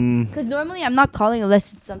 Because normally I'm not calling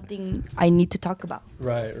unless it's something I need to talk about.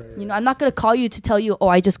 Right. You know, I'm not gonna call you to tell you, oh,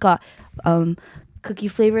 I just got cookie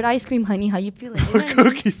flavored ice cream, honey. How you feeling? You know what I mean?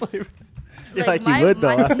 Cookie flavor. feel like you would, though.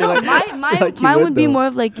 I feel No, like- my I feel like you mine would, would be though. more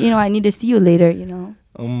of like, you know, I need to see you later. You know.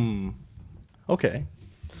 Okay.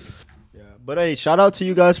 Yeah, but hey, shout out to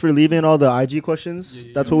you guys for leaving all the IG questions.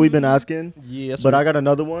 That's what we've been asking. Yes. But I got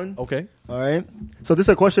another one. Okay. All right. So this is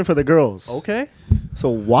a question for the girls. Okay. So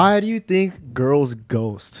why do you think girls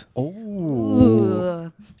ghost? Oh.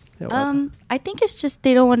 Ooh. I think it's just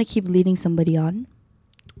they don't want to keep leading somebody on.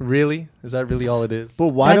 Really? Is that really all it is?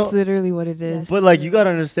 But why That's don't? literally what it is. But like you gotta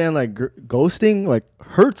understand, like ghosting like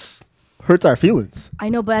hurts our feelings. I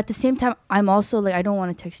know, but at the same time, I'm also like, I don't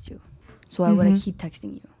want to text you, so I want to keep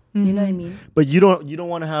texting you. You know what I mean? But you don't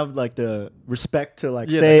want to have like the respect to like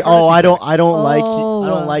Yeah, say, the oh, I courtesy don't like you, I Oh.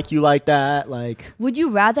 don't like you like that. Like, Would you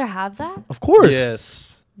rather have that? of course.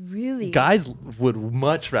 Yes. Really? Guys would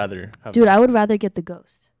much rather have Dude, I would rather get the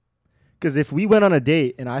ghost. Because if we went on a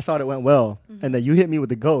date and I thought it went well, and then you hit me with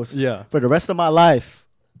the ghost, Yeah. for the rest of my life,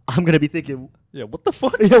 I'm gonna be thinking, Yeah, what the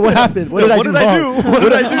fuck? yeah, what happened? What Yeah, did I do wrong? What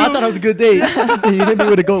did I do? I thought it was a good date. And you hit me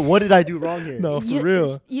with a ghost. What did I do wrong here? No, for You-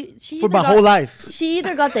 real. she For either my got- whole life. She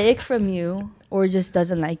either got the ick from you or just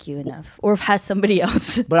doesn't like you enough or has somebody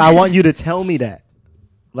else. But I want you to tell me that,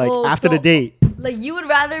 like Oh, after the so- date. Like you would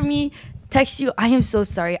rather me text you, I am so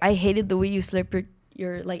sorry. I hated the way you slurped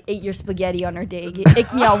your like ate your spaghetti on our date. It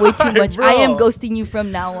icked me out way too much. I am Bro. ghosting you from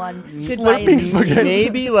now on. Goodbye. Slurping and leave. spaghetti.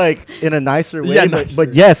 Maybe like in a nicer way, Yeah, but nicer.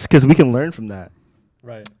 yes, because we can learn from that.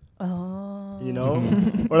 Right. Oh. You know,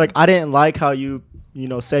 or like I didn't like how you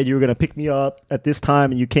said you were gonna pick me up at this time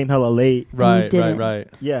and you came hella late. Right, right, didn't. right.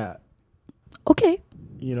 Yeah, Okay.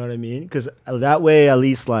 you know what I mean? Because that way, at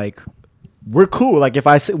least like we're cool. Like if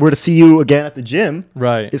were to see you again at the gym,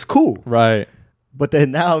 Right. it's cool. Right. But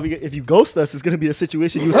then now, if you ghost us, it's gonna be a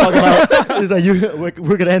situation you was talking about. It's like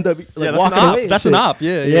we're gonna end up like walking away. That's and an shit. op.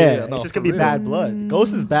 Yeah. Yeah, No, it's just for gonna be real. bad blood.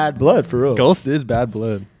 Ghost is bad blood for real. Ghost is bad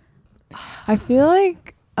blood. I feel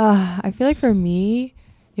like for me,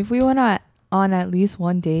 if we went on at least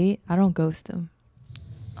one date, I don't ghost them.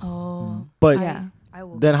 Oh. But Yeah. I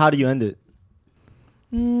will. then how do you end it?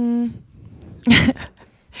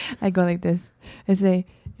 I go like this. I say,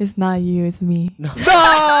 "It's not you, it's me." No,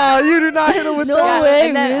 you do not hit him with No that. way,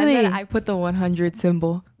 and then really? I put the 100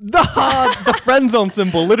 symbol. The friend zone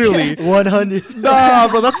symbol, literally. 100. Nah,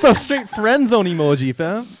 bro, that's the straight friend zone emoji,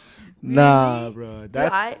 fam. Nah, bro. Dude,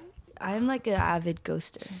 That's I'm like an avid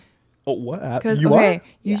ghoster. Oh, what? Because You okay, are?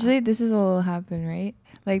 usually this is what will happen, right?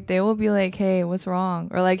 Like they will be like, "Hey, what's wrong?"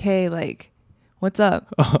 Or like, "Hey, like, what's up?"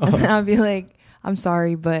 And then I'll be like, "I'm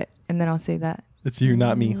sorry, but," and then I'll say that. It's you,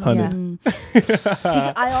 not me, honey. Because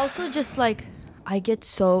I also just like I get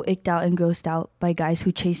so icked out and grossed out by guys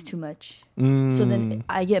who chase too much. So then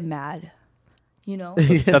I get mad. You know?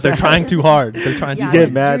 That they're trying too hard. They're trying Yeah, to you like,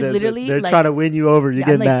 get mad. you're That literally, they're like- trying to win you over. You Yeah,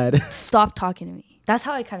 get I'm like, mad. Stop talking to me. That's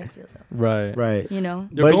how I kind of feel though. Right. Right. You know?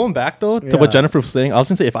 You're But- going back though to Yeah. what Jennifer was saying. I was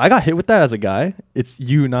gonna say if I got hit with that as a guy, it's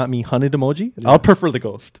you, not me, hunted emoji. I'll prefer the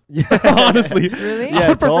ghost. Honestly, Really? I Yeah,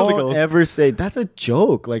 would prefer the don't ghost. ever say that's a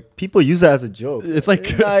joke. Like people use that as a joke. It's like-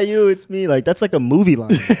 it's not you, it's me. Like that's like a movie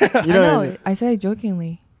line. You know, I what know. I mean? I said it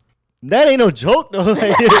jokingly. That ain't no joke though.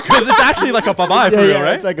 Like, Because it's actually like a bye-bye for real,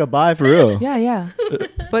 right? It's like a bye for real. Yeah, yeah.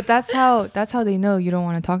 But that's how they know you don't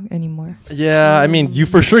want to talk anymore. Yeah, I mean, you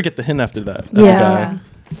for sure get the hint after that. as a Yeah.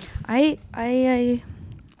 guy.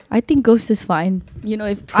 I think ghost is fine. You know,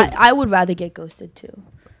 if I would rather get ghosted too.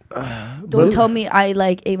 Don't but- tell me I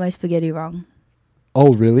like ate my spaghetti wrong.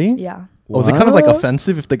 Oh, really? Yeah. Oh, is it kind of like What?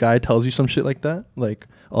 offensive if the guy tells you some shit like that? Like,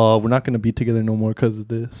 oh, we're not gonna be together no more because of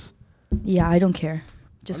this. Yeah, I don't care.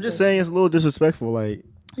 I'm just ghost. saying it's a little disrespectful. Like,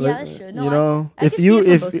 Yeah, like, that's true. No, you know, I if can see you it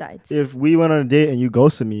from if both sides. if we went on a date and you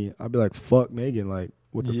ghosted me, I'd be like, fuck Megan. Like,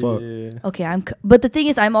 what the fuck? Yeah. Okay, but the thing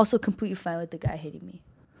is, I'm also completely fine with the guy hating me.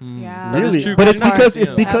 Yeah. That is Really? true, But 'cause it's you're not because gonna it's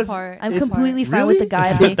see him. because I'm It's- completely fine Really? with the guy.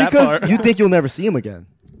 It's being, that because part. you think you'll never see him again.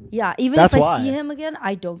 yeah, even That's if I why. see him again,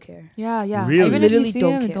 I don't care. Yeah, yeah. Really? Even Literally if you see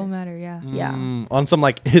don't him, it care. don't matter. Yeah. Yeah. On some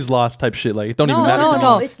like his loss type shit. Like, it don't even No, matter. no, to me.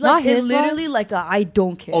 no. It's Not like it's his literally loss. like I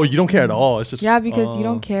don't care. Oh, you don't care at all. It's just Yeah, because you oh.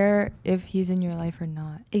 don't care if he's in your life or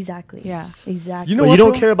not. Exactly. Yeah. Exactly. You know But what, you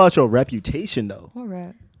don't bro? care about your reputation though. What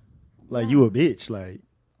rep? Like you a bitch. Like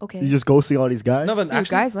Okay. you just ghosting all these guys. No, but Dude,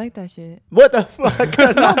 actually, guys like that shit. What the fuck?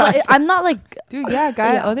 No, but I'm not like. Dude, yeah,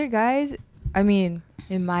 guys. Yeah. Other guys. I mean,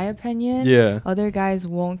 in my opinion, yeah. other guys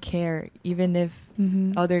won't care, even if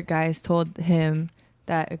other guys told him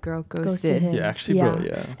that a girl Ghosted ghosted. him. Yeah, actually, bro,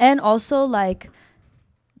 yeah. And also, like,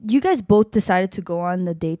 you guys both decided to go on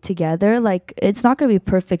the date together. Like, it's not gonna be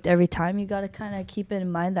perfect every time. You gotta kind of keep it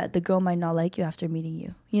in mind that the girl might not like you after meeting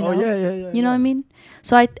you. You know? Oh yeah. You know what I mean?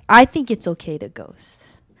 So I think it's okay to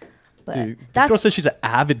ghost. But Dude, this that's girl says she's an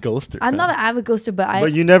avid ghoster. I'm fam. not an avid ghoster, but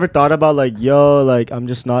But you never thought about like, yo, like I'm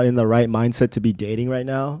just not in the right mindset to be dating right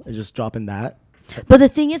now, and just dropping that. But the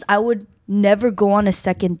thing is, I would never go on a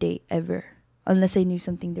second date ever unless I knew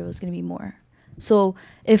something there was gonna be more. So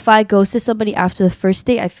if I ghosted somebody after the first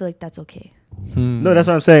date, I feel like that's okay. No, that's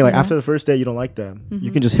what I'm saying. Like Yeah. after the first date, you don't like them. You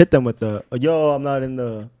can just hit them with the, yo, I'm not in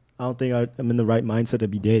the. I don't think I'm in the right mindset to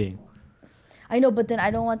be dating. I know, but then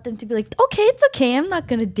I don't want them to be like, okay, it's okay. I'm not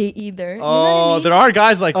gonna date either. You know what Oh, I mean? there are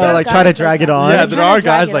guys like Oh, that. like guys try to like drag that. it on. yeah, They're there trying are to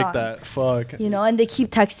drag guys it like on. that. Fuck. You know, and they keep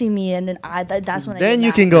texting me, and then that's when I Then get you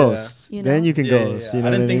mad. can ghost. You Then know? you can Yeah, ghost. yeah. You know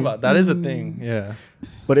I what didn't think mean? about that. Is a thing. Yeah.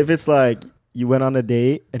 But if it's like you went on a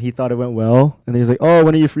date and he thought it went well, and he's like, "Oh,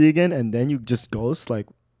 when are you free again?" and then you just ghost, like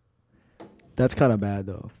that's kind of bad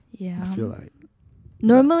though. Yeah. I feel like.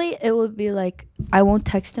 Normally, it would be like I won't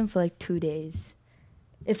text him for like 2 days.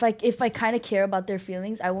 If I kind of care about their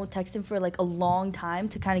feelings, I won't text him for like a long time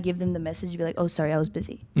to kind of give them the message, be like, "Oh, sorry, I was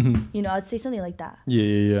busy." Mhm. You know, I'd say something like that. Yeah,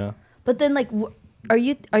 yeah, yeah. But then, like, are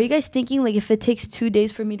you guys thinking like if it takes 2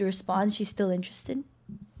 days for me to respond, she's still interested?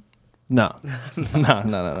 No.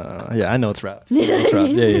 No. Yeah, I know it's raps. It's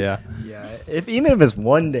raps. Yeah, yeah, Yeah, even if it's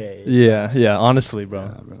 1 day. yeah. Yeah, honestly,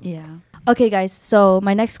 bro. Yeah. Okay, guys. So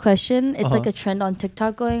my next question, it's like Uh-huh. a trend on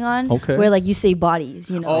TikTok going on, Okay. where like you say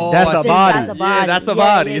bodies. You know, Oh, like, That's I a see. body. That's a body. Yeah, that's a Yeah,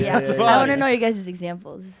 body. yeah, yeah. That's a I body. want to know your guys'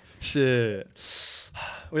 examples. Shit.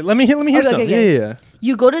 Wait, let me hear Okay, some. okay. Yeah.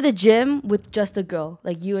 You go to the gym with just a girl,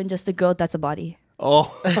 like you and just a girl. That's a body.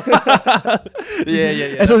 Oh.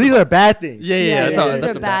 yeah. And so these are bad things. Yeah. Those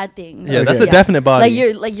That's are a bad things. Yeah, that's Okay. a definite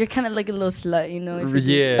body. Like you're kind of like a little slut, you know. if you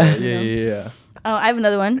do- Yeah. you know? Yeah. Oh, I have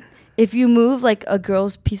another one. If you move like a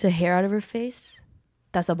girl's piece of hair out of her face,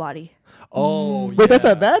 that's a body. Oh, Wait, that's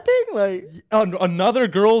a bad thing? Like, another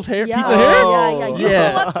girl's hair, Yeah, piece of hair. yeah. You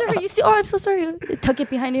Yeah. go up to her. You see, oh, I'm so sorry. Tuck it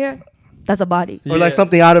behind your hair. That's a body. or like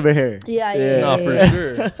something out of her hair. Yeah. No, for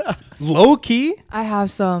sure. Low key. I have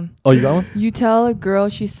some. Oh, you got one? You tell a girl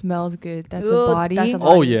she smells good. That's Ooh, a body. that's a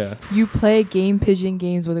Oh yeah. You play game pigeon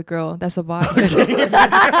games with a girl. That's a body.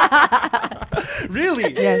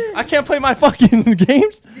 Really? Yes. I can't play my fucking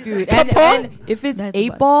games. Dude, Papa? and if it's That's a 8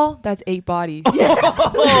 body. ball, that's 8 bodies.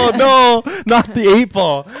 Oh no, not the 8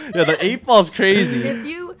 ball. Yeah, the 8 ball's crazy. If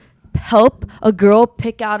you help a girl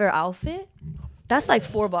pick out her outfit, that's like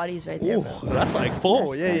 4 bodies right there. Ooh, bro. that's like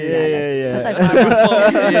full. Yeah. That's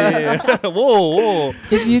like Yeah. Whoa.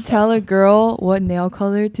 If you tell a girl what nail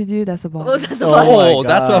color to do, that's a body. Oh, that's a Oh body. my Oh,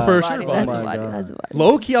 that's a God. for Body. sure. That's body. a my body. God. That's a body.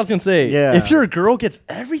 Low key, I was gonna say, Yeah. if your girl gets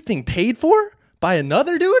everything paid for by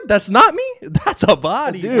another dude, that's not me. That's a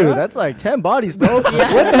body, Dude, bro. that's like 10 bodies, bro.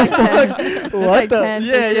 Yeah. What the fuck? That's What like the? 10 for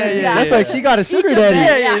Yeah, sure. yeah. That's like she got a sugar Each of daddy.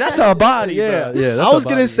 them. yeah, that's a body. Yeah, bro. I was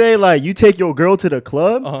gonna say like you take your girl to the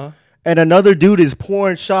club, Uh-huh. and another dude is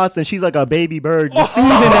pouring shots, and she's like a baby bird, just seizing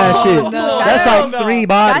that shit. no. That's Hell like no. 3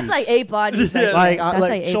 bodies. That's like 8 bodies. Yeah. Right like there. That's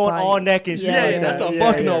like 8 showing bodies. all neck and shit. Yeah, that's a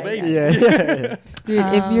fuck no, baby. Yeah. Dude,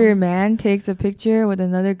 if your man takes a picture with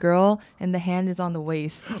another girl and the hand is on the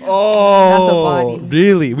waist. Oh, That's a body.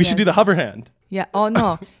 Really? We should do Yes. the hover hand. Yeah. Oh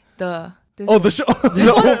no. This Oh, the show.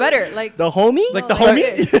 this one's better. Like The homie? Like no, the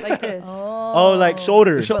homie? this, like this. Oh, like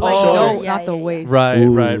shoulder. Sho- But like, Oh. shoulder. No, Yeah, not the yeah. waist. Right,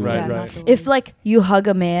 Ooh. right. Yeah, not the waist. If like you hug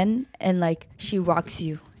a man and like she rocks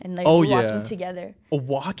you and like Oh, you're yeah. walking together.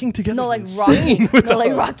 Walking together. No, is like insane. rocking. No,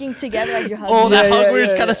 like rocking together as you're hugging. Oh, that Yeah, hug yeah, where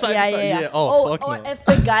it's yeah, kind yeah. of side yeah, to side. yeah, yeah. Oh, fuck or no. if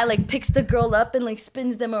the guy like picks the girl up and like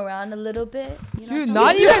spins them around a little bit. You know Dude, what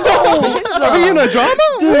not I'm even the Are we in a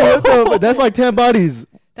drama? Dude, that's like 10 bodies.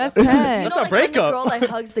 That's saying? 10. You know, a like breakup. When the girl like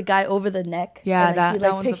hugs the guy over the neck. Yeah, and, like, that- he, that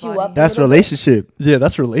like one's a picks you body. up. a That's little bit. relationship. Yeah,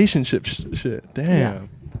 that's relationship shit. Damn.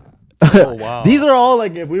 Oh, wow. These are all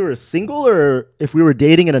like if we were single or if we were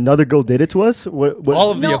dating and another girl did it to us. What all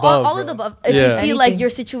of the No, above. all of the bro. above. If Yeah. you see like Anything. your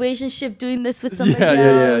situationship doing this with somebody Yeah, else,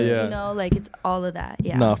 yeah, yeah. you know, like it's all of that.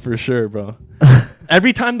 Yeah. Nah, for sure, bro.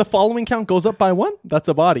 Every time the following count goes up by 1, that's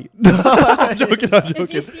a body. I'm joking.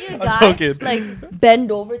 If you see a I'm guy joking. like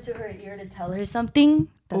bend over to her ear to tell her something,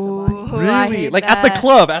 that's a body. Ooh, I Really? hate Like at the that.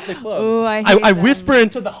 club. Ooh, I hate I that. whisper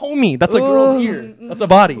into the homie. That's a girl's Ooh. ear. That's a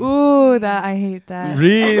body. Ooh, that I hate that.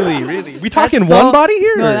 Really? We That's talking so- one body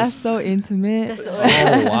here? No, or- that's so intimate. That's so,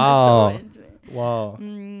 Oh, wow. so intimate. Wow.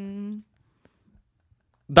 Mm.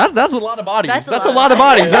 That's a lot of bodies. That's That's a a lot lot of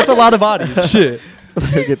bodies. That's a lot of bodies. Shit.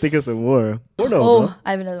 I can think of some more. Porno, Oh, bro.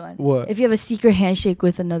 I have another one. What? If you have a secret handshake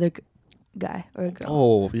with another guy or a girl,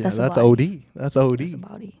 Oh, yeah, That's that's, a OD. body. That's OD. that's a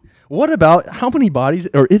body. What about how many bodies,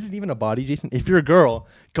 or is it even a body, Jason? If your girl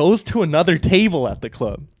goes to another table at the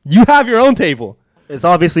club, you have your own table. It's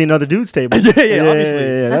obviously another dude's table. Yeah,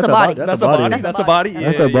 obviously. That's a body. That's a body. That's a That's a body. body.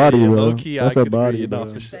 That's a body, bro. Low-key, That's I a could body, agree. No,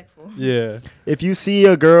 bro. for sure. Respectful. Yeah. If you see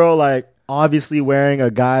a girl like obviously wearing a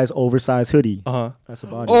guy's oversized hoodie, Uh-huh. that's a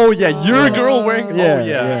body. Oh, yeah. You're a girl wearing. Yeah, oh,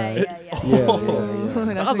 yeah. Yeah, yeah. yeah.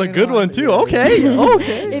 Yeah. That was a good one, too. Okay.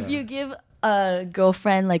 Okay. If you give a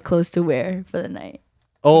girlfriend like clothes to wear for the night.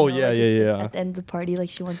 Oh, you know, yeah, like, yeah, it's yeah. At the end of the party, like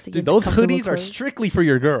she wants to Dude, get those comfortable hoodies are clothes. strictly for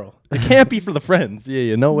your girl. It can't be for the friends.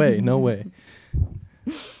 Yeah. No way. No way.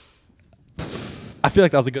 I feel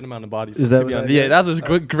like that was a good amount of bodies. Is to that be what honest. that Yeah, is? that was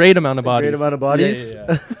a great amount of bodies. Great amount of bodies? Yeah,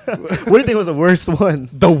 yeah, yeah. What do you think was the worst one?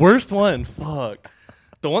 The worst one. Fuck.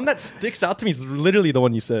 The one that sticks out to me is literally the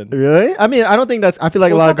one you said. Really? I mean, I don't think that's. I feel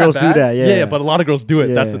like Well, a lot it's of girls not do bad. that. Yeah, Yeah, but a lot of girls do it.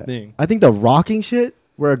 That's the Yeah. thing. I think the rocking shit,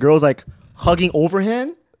 where a girl's like hugging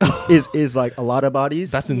overhand, is like a lot of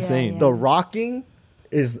bodies. That's Yeah, insane. yeah. The rocking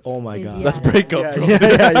is oh my Is- god. yeah. That's breakup, Yeah, bro.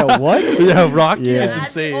 yeah. What? Yeah, Rocky Yeah. is That's-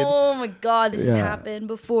 insane. Oh my god, this Yeah. has happened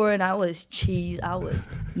before, and I was I was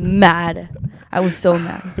mad. I was so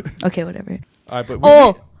mad. Okay, whatever. All right, but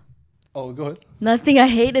Oh, go ahead. nothing I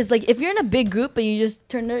hate is like if you're in a big group and you just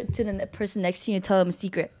turn to the person next to you and tell them a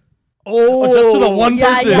secret. Oh, just to the one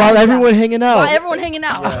Yeah, person. yeah. while everyone hanging out. While everyone hanging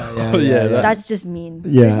out. Oh, yeah, that- That's just mean.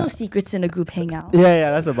 Yeah. There's no secrets in a group hangout. Yeah,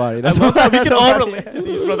 that's a body. I That's love that we can all body. relate to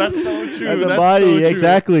these, bro. That's so true. That's a That's body, so true.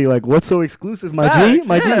 exactly. Like, what's so exclusive, my G? Facts.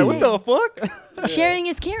 My Yeah, G. what the fuck? Sharing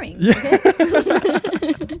is caring.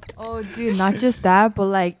 Oh, dude, not just that, but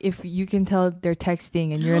like if you can tell they're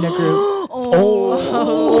texting and you're in a group.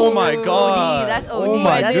 Oh my god. That's OD. Oh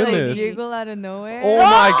my That's goodness. OD. Giggle out of nowhere. Oh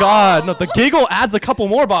my god. No, the giggle adds a couple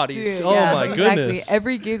more bodies. Dude, Oh yeah, my exactly. goodness.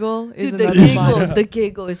 Every giggle is Dude, the another body. giggle, the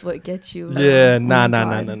giggle is what gets you. Yeah, nah.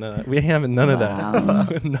 God. We haven't none of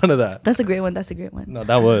that. None of that. That's a great one. That's a great one. No,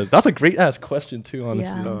 that's a great ass question too,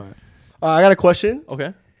 honestly. Yeah. I got a question.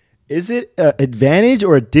 Okay. Is it an advantage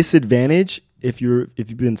or a disadvantage if you've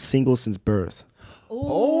been single since birth?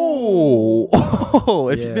 If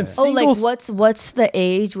you've been Yeah. Oh, single, like what's the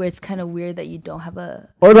age where it's kind of weird that you don't have a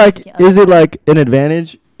Or like, Yeah. is it like an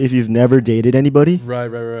advantage if you've never dated anybody?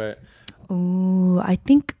 right. Oh, I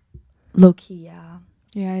think low key, yeah.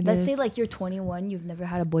 Yeah, it Let's is. say like you're 21, you've never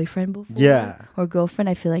had a boyfriend before. Yeah. Or girlfriend.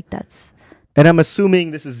 I feel like that's And I'm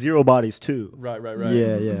assuming this is zero bodies too. Right.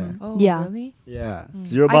 Yeah. Oh, Yeah. really? Yeah.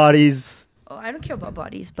 Zero I- bodies. Oh, I don't care about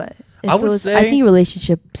bodies, but I would I say- think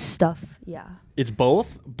relationship stuff. Yeah. It's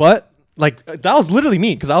both, but like that was literally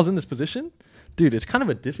me because I was in this position. Dude, it's kind of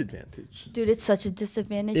a disadvantage. Dude, it's such a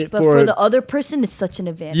disadvantage, It- but for- for the other person, it's such an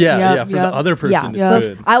advantage. Yeah, for Yep. the other person, Yeah. it's So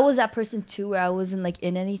good. if I was that person too, where I wasn't like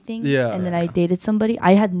in anything. Yeah. And then I dated somebody.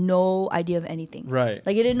 I had no idea of anything. Right.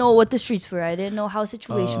 Like I didn't know what the streets were. I didn't know how a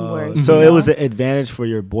situation worked. So you it know? was an advantage for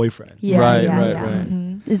your boyfriend. Yeah, Right, yeah, right, yeah. right.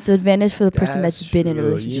 Mm-hmm. It's an advantage for the person that's been in a true.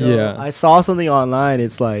 relationship. You know, Yeah. I saw something online.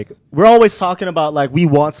 It's like we're always talking about like we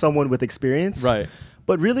want someone with experience. Right.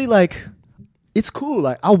 But really, like, it's cool.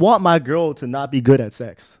 Like, I want my girl to not be good at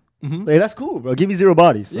sex. Mhm. Like, that's cool, bro. Give me zero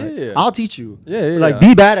bodies. Like, Yeah. I'll teach you. Yeah. Like,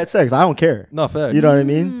 be bad at sex. I don't care. No, facts. You know what I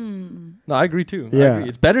mean? No, I agree too. I Yeah. agree.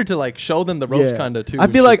 It's better to like show them the ropes, kind of too. I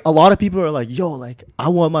feel like a lot of people are like, yo, like, I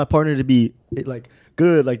want my partner to be like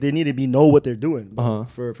good. Like, they need to be know what they're doing. Uh-huh.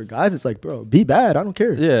 For guys, it's like, bro, be bad. I don't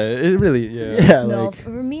care. Yeah, it really. Yeah. Yeah, No, like,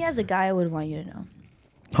 for me as a guy, I would want you to know.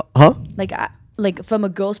 huh? Like from a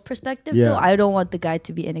girl's perspective, Yeah. though, I don't want the guy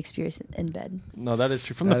to be inexperienced in bed. No, that is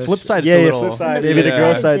true. From That the is flip true. side, yeah, it's a yeah, little, flip side. From the Maybe flip the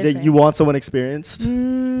girl side side is that you different. want someone experienced.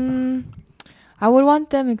 I would want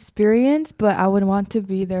them experienced, but I would want to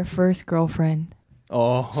be their first girlfriend.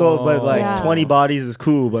 Oh, So, but like Yeah. 20 bodies is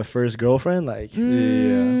cool, but first girlfriend, like,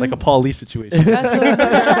 yeah, like a Paul Lee situation. That's what,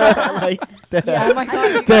 like dead yeah, ass. oh my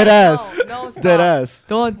God, Dead ass. No, stop. Dead ass.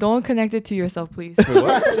 Don't connect it to yourself, please. That's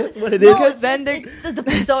what it No, is. Because then they're the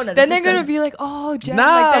persona. then the they're gonna persona. be like, oh, Jen, Nah,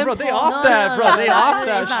 like them bro, they Paul- off that, bro. They off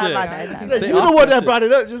that it's not shit. about that, it's not Okay. about They You're the off one that that shit. brought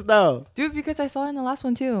it up just now. Dude, because I saw it in the last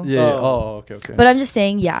one too. Yeah. Oh. Oh, okay. But I'm just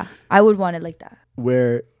saying, yeah, I would want it like that.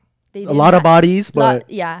 Where They a did lot of that. bodies, but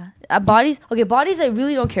Yeah, bodies. Okay, bodies I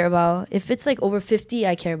really don't care about. If it's like over 50,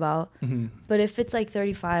 I care about. Mm-hmm. But if it's like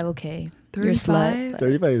 35, okay, you're a slut. 35? but-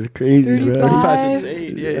 35 is crazy, bro. 35. 35 is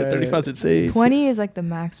insane. Yeah, Yeah. 35 is insane. 20 is like the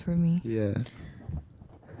max for me. Yeah.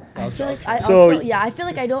 I feel like I So- also, yeah, I feel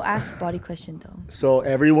like I don't ask body question though. So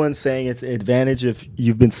everyone's saying it's an advantage if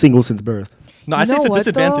you've been single since birth. No, I You say know it's a what,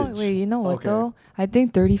 disadvantage. Though? Wait, you know what Okay. though? I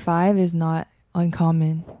think 35 is not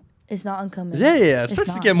uncommon. It's not uncommon. Yeah, it It's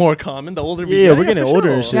starts to not. get more common the older we Yeah, get. we're getting for older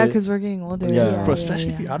sure. and shit. Yeah, because we're getting older. Yeah. Bro,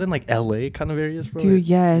 especially if you're out in like LA kind of areas, bro. Dude, like-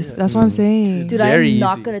 yes, yeah. that's what I'm saying. Dude, Very I'm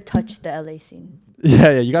not easy. gonna touch the LA scene.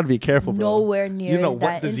 Yeah, you gotta be careful, bro. Nowhere near You know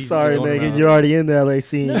that. what disease Sorry, going Megan, around. you're already in the LA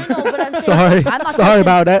scene. No, but I'm saying, Sorry. I'm not Sorry touching,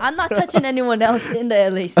 about that. I'm not touching anyone else in the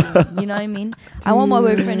LA scene. You know what I mean? I want my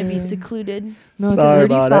boyfriend to be Dude. secluded. No, Sorry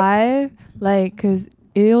about it. 35, like, because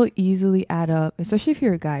it'll easily add up, especially if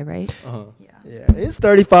you're a guy, right? Uh-huh. Yeah, it's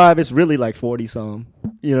 35. It's really like 40 some.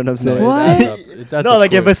 You know what I'm saying? No, What? It adds No, up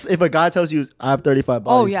like quick. if a guy tells you I have 35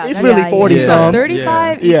 bodies, Oh, yeah, it's that- really yeah, 40 yeah. some.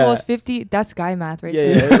 35 Yeah. equals 50. That's guy math right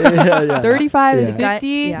Yeah, there. yeah, yeah. 35 is Yeah. Guy- 50.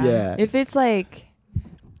 yeah. Yeah. If it's like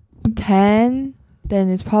 10, then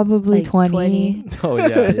it's probably Like 20. Oh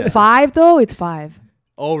yeah, yeah. 5 though, it's 5.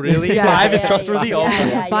 Oh really? Yeah, 5 is yeah, trustworthy. yeah, Oh. yeah,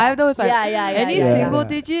 yeah. 5 though is 5. Yeah. Any yeah. single Yeah.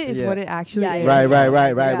 digit is Yeah. what it actually Yeah, is. Right, right,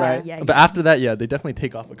 right, Yeah, right, right. yeah, But after that, yeah, they definitely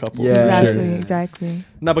take off a couple. Yeah. for Exactly, sure. exactly.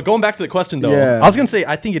 No, but going back to the question though, Yeah. I was gonna say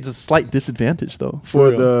I think it's a slight disadvantage though For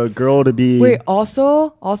real. the girl to be. Wait,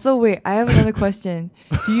 also, wait, I have another question.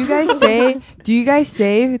 Do you guys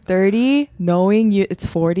say 30 knowing it's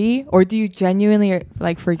 40, or do you genuinely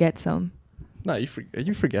like forget some? No, you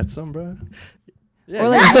forget some, bro. Yeah, Or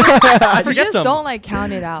like I you forget just some. don't like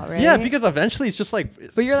count it out, right? Yeah, because eventually it's just like.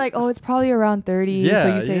 But you're like, oh, it's probably around 30, Yeah,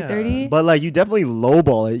 so you say yeah. 30. But like, you definitely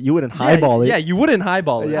lowball it. You wouldn't Yeah, highball it. Yeah, you wouldn't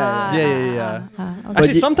highball it. Yeah, yeah. Okay.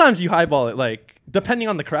 Actually, you- sometimes you highball it, like depending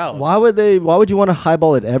on the crowd. Why would you want to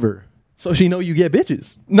highball it ever? So she know you get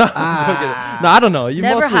bitches. No, I'm joking. No, I don't know. You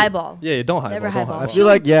Never mostly- highball. Yeah, don't highball. Never don't highball. I highball. feel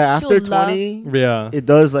like she'll after love- 20, Yeah. it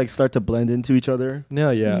does like start to blend into each other.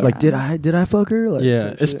 Yeah. Like, did I fuck her? Like, Yeah, type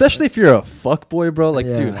shit. especially if you're a fuck boy, bro. Like,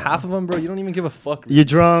 Yeah. dude, half of them, bro, you don't even give a fuck. You're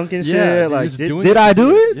drunk and shit. Yeah, dude, like, just doing did your I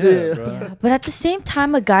do shit. it? Yeah, bro. Yeah, but at the same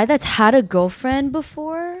time, a guy that's had a girlfriend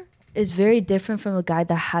before is very different from a guy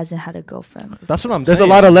that hasn't had a girlfriend. Before. That's what I'm There's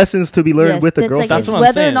saying. a lot of lessons to be learned Yes, with the that's girlfriend. Like, That's it's what I'm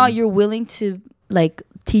whether or not saying. you're willing to like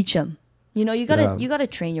teach him. You know, you gotta Yeah.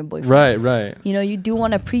 train your boyfriend. Right. You know, you do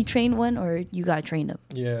want to pre-train one, or you gotta train them.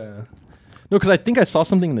 Yeah. No, because I think I saw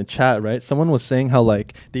something in the chat, right? Someone was saying how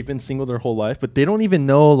like they've been single their whole life, but they don't even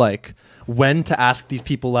know like when to ask these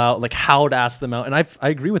people out, like how to ask them out. And I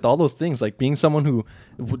agree with all those things. Like being someone who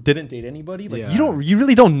didn't date anybody, like you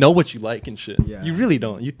really don't know what you like and shit. Yeah. You really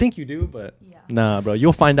don't. You think you do, but nah, bro.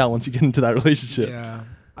 You'll find out once you get into that relationship. Yeah.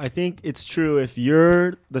 I think it's true. If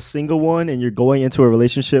you're the single one and you're going into a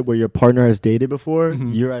relationship where your partner has dated before,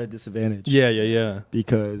 you're at a disadvantage. Yeah.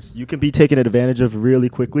 Because you can be taken advantage of really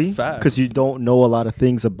quickly Facts. because you don't know a lot of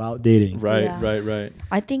things about dating. Right. Yeah. Right.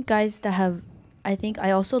 I think guys that have, I think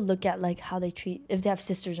I also look at like how they treat, if they have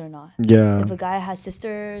sisters or not. Yeah. If a guy has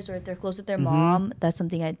sisters or if they're close with their mom, that's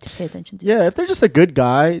something I pay attention to. Yeah, if they're just a good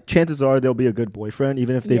guy, chances are they'll be a good boyfriend,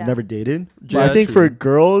 even if they've Yeah. never dated. But Yeah, I think true. for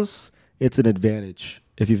girls, it's an advantage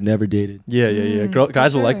if you've never dated. Yeah.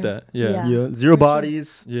 Guys will like sure. that. Yeah. Yeah. Yeah, zero For sure.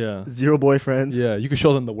 bodies, Yeah. zero boyfriends. Yeah. You can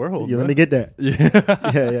show them the world. Yeah, bro. let me get that.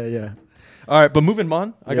 Yeah. Yeah. All right, but moving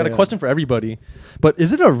on. I got a Yeah. question for everybody. But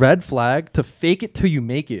is it a red flag to fake it till you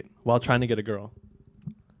make it while trying to get a girl?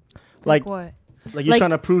 Like what? Like you're Like- trying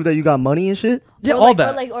to prove that you got money and shit? Yeah, or all like,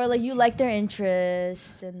 that. Or like you like their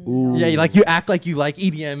interest and Ooh. Yeah, you act like you like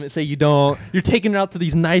EDM and say you don't. You're taking her out to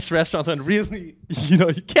these nice restaurants and really, you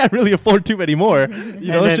can't really afford to anymore. And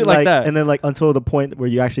Shit like that. And then like until the point where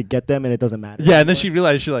you actually get them and it doesn't matter. Yeah, and then she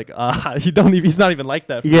realized she's like, he's not even like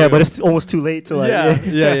that. For Yeah, real. but it's almost too late to like.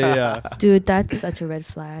 yeah. dude, that's such a red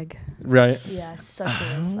flag. Right. Yeah, such a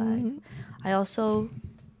red flag. I also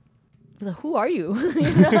like, who are you? You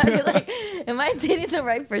know, I mean, like, am I dating the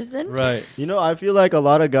right person? Right. I feel like a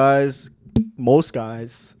lot of guys, most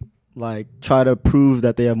guys, like try to prove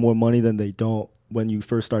that they have more money than they don't when you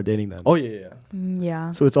first start dating them. Oh yeah.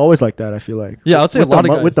 Yeah. So it's always like that, I feel like. Yeah, I would say with a lot of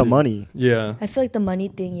the guys with the do. money. Yeah. I feel like the money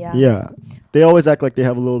thing, yeah. Yeah. They always act like they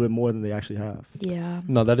have a little bit more than they actually have. Yeah.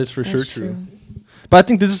 No, that is for That's sure true. But I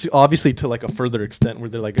think this is obviously to like a further extent where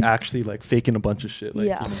they're like actually like faking a bunch of shit. Like,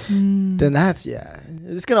 Yeah. Then that's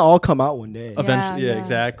it's gonna all come out one day. Eventually, yeah, Yeah.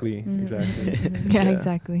 exactly. Yeah,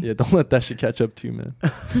 exactly. Yeah, don't let that shit catch up to you, man.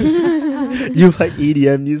 You like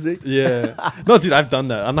EDM music? Yeah. No, dude, I've done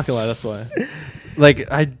that. I'm not gonna lie, that's why.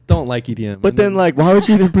 Like, I don't like EDM. But And then like, why would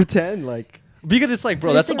you even pretend like? because it's like,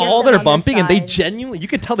 bro, Just that's to get all them they're on their bumping, and they side. genuinely, you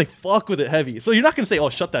can tell they fuck with it heavy. So you're not gonna say,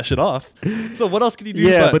 "Oh, shut that shit off." So what else can you do?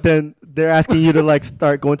 Yeah, but then they're asking you to like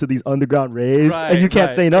start going to these underground raves, and you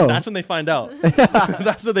can't say no. And that's when they find out.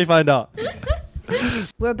 That's when they find out.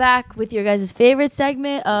 We're back with your guys' favorite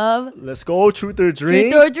segment of Let's go, truth or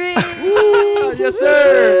dream. Truth or Dream. Yes,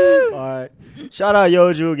 sir. All right. Shout out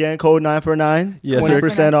Yoju again, code 949. Yes, sir.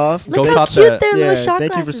 20% off. Look Go how cop cute that. their Yeah, little shot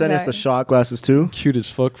thank you for glasses sending us are. the shot glasses too. Cute as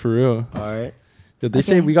fuck for real. All right. Did they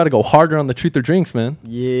say Okay. we got to go harder on the truth or drinks, man?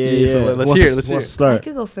 Yeah. so let's Who hear it, wants let's to hear it. I start.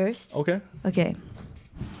 could go first. Okay. Okay.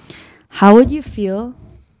 How would you feel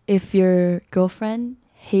if your girlfriend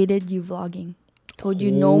hated you vlogging? Told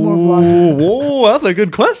you no more vlogging. Whoa, that's a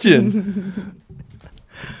good question.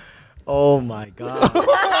 Oh my god.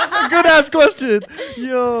 Good ass question.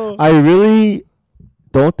 Yo. I really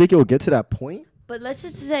don't think it will get to that point. But let's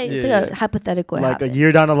just say it's Yeah, like a hypothetical. it Like happened. a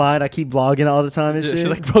year down the line, I keep vlogging all the time and Yeah, shit. she's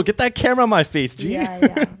like, bro, get that camera on my face, G.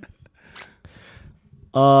 Yeah.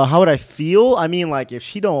 How would I feel? I mean, like if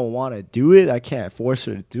she don't want to do it, I can't force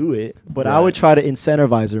her to do it. But I Right. would try to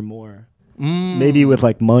incentivize her more. Maybe with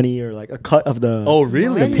like money or like a cut of the Oh,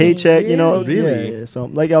 really? the paycheck, you know? Really? Yeah. So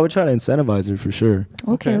like I would try to incentivize her for sure.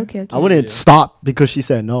 Okay. I wouldn't Yeah. stop because she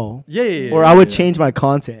said no. Yeah. Or I would change my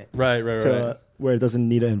content Right. to where it doesn't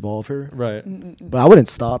need to involve her. Right. But I wouldn't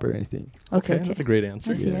stop or anything. Okay. That's a great answer.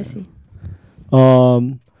 I see.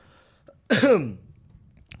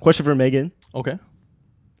 Question for Megan. Okay.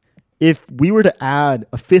 If we were to add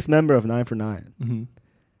a fifth member of 9 for 9 Mm-hmm.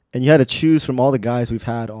 and you had to choose from all the guys we've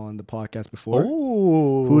had on the podcast before,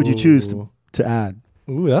 Oh. who would you choose to add?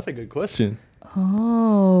 Ooh, that's a good question.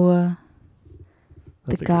 Oh.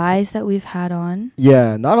 That's The a good- guys that we've had on.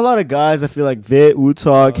 Yeah, not a lot of guys. I feel like Vit,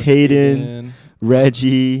 Wutalk, Hayden,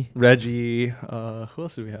 Reggie. Reggie. Who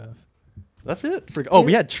else do we have? That's it.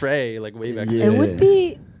 We had Trey like way back. Yeah. It would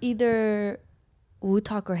be either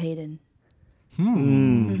Wutalk or Hayden.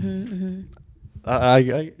 Mm.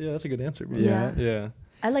 Yeah, that's a good answer, bro. Yeah. Yeah.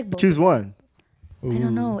 I like both. Choose one. I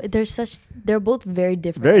don't know. They're both very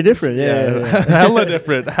different. Very different. Yeah. Yeah. Hella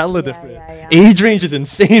different. Hella Yeah, different. yeah. Age range is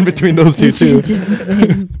insane between those two too. Just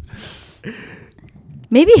insane.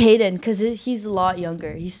 Maybe Hayden, because he's a lot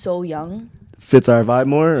younger. He's so young. Fits our vibe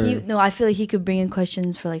more. Or? No, I feel like he could bring in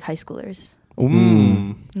questions for like high schoolers.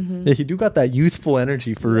 Yeah, he do got that youthful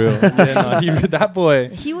energy for real. Yeah, no, that boy.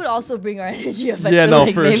 He would also bring our energy up. I Yeah, feel no,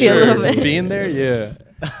 like, for maybe sure. a little Just bit. being there, yeah.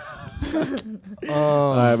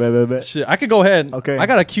 All right, bet. Shit, I could go ahead. Okay. I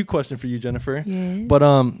got a cute question for you, Jennifer. Yes. But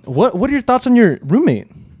what are your thoughts on your roommate?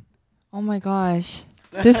 Oh my gosh.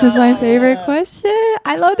 This is my favorite question.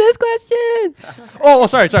 I love this question. Oh,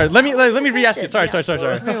 sorry. Let me re-ask it. Sorry. Wait,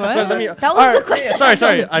 what? Let me, That was all the question.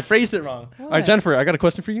 Sorry. I phrased it wrong. All right, What? Jennifer, I got a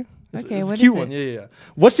question for you. Okay, it's what a cute is one. it? Yeah.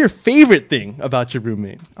 What's your favorite thing about your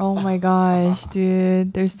roommate? Oh my gosh,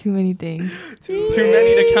 dude. There's too many things. Too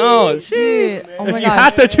many to count. Dude. Oh If my you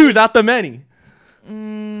gosh. had to choose out the many.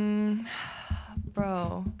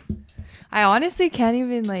 Bro. I honestly can't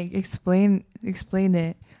even like explain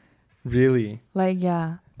it. Really? Like,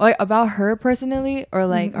 yeah. Like about her personally or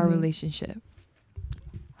like our Mm-hmm. relationship.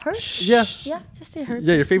 Her? Yeah. Yeah, just say her.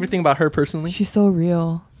 Yeah, your favorite thing about her personally? She's so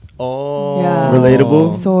real. Oh. Yeah.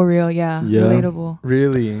 Relatable? So real, yeah. Yeah. Relatable.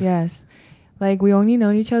 Really? Yes. Like we only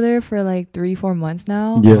known each other for like 3-4 months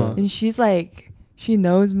now. Yeah. And she's like she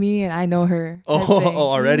knows me and I know her. type Oh, thing.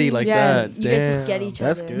 already like Yes. that. You guys just get Damn. each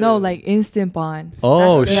That's other. good. No, like instant bond.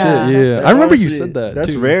 Oh That's shit! good. Yeah. Yeah, That's I remember you Honestly, said that.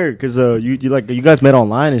 That's too. rare because you guys met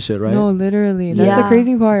online and shit, right? No, literally. That's the Yeah.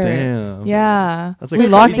 crazy part. Damn. Yeah. That's like we a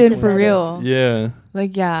locked crazy in for thing. real. Yeah.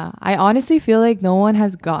 Like, yeah. I honestly feel like no one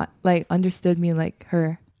has got like understood me like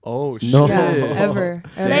her. Oh shit! No. Yeah. Ever.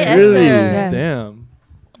 Slay ever. Really? Esther. Yes. Damn.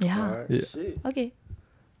 Yeah. Yeah. Okay.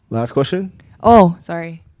 Last question. Oh,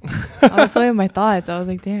 sorry. I was still in my thoughts. I was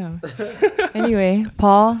like, damn. Anyway,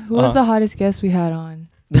 Paul, who was the hottest guest we had on?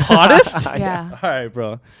 Hottest? Yeah. All right,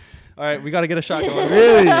 bro. All right, we gotta get a shot going.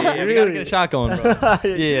 Really? Yeah, we gotta get a shot going, bro.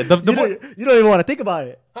 Yeah. The You don't even want to think about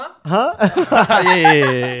it.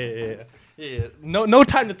 yeah. No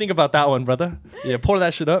time to think about that one, brother. Yeah, pour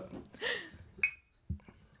that shit up.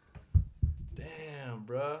 Damn,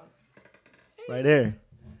 bro. Right there.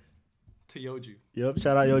 To Yoju. Yep.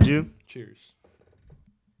 Shout out Yoju. Cheers.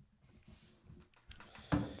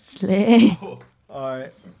 Slay. All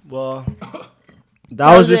right. Well,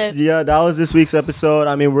 that was this. it. Yeah, that was this week's episode.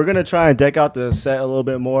 I mean, we're gonna try and deck out the set a little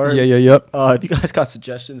bit more. Yep. If you guys got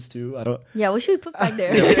suggestions too, I don't. Yeah, what should we put back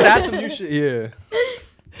there? We could add some new shit. Yeah.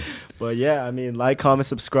 But yeah, I mean, like, comment,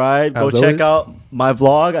 subscribe. Go As check always. out my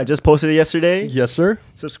vlog. I just posted it yesterday. Yes, sir.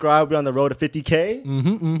 Subscribe. We're on the road to 50K.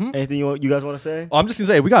 Mm-hmm. Anything you guys want to say? Oh, I'm just gonna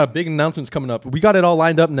say we got a big announcements coming up. We got it all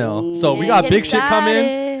lined up now, so we got Get big shit coming.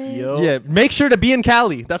 excited. Yo. Yeah, make sure to be in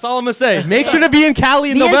Cali. That's all I'm gonna say. Make sure to be in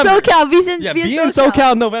Cali in Be in November. SoCal. Be in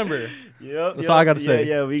SoCal in November. Yep. That's all I gotta say.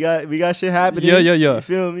 Yeah, we got shit happening. Yeah. You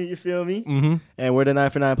feel me? Mm-hmm. And we're the 9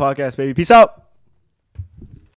 for 9 podcast, baby. Peace out.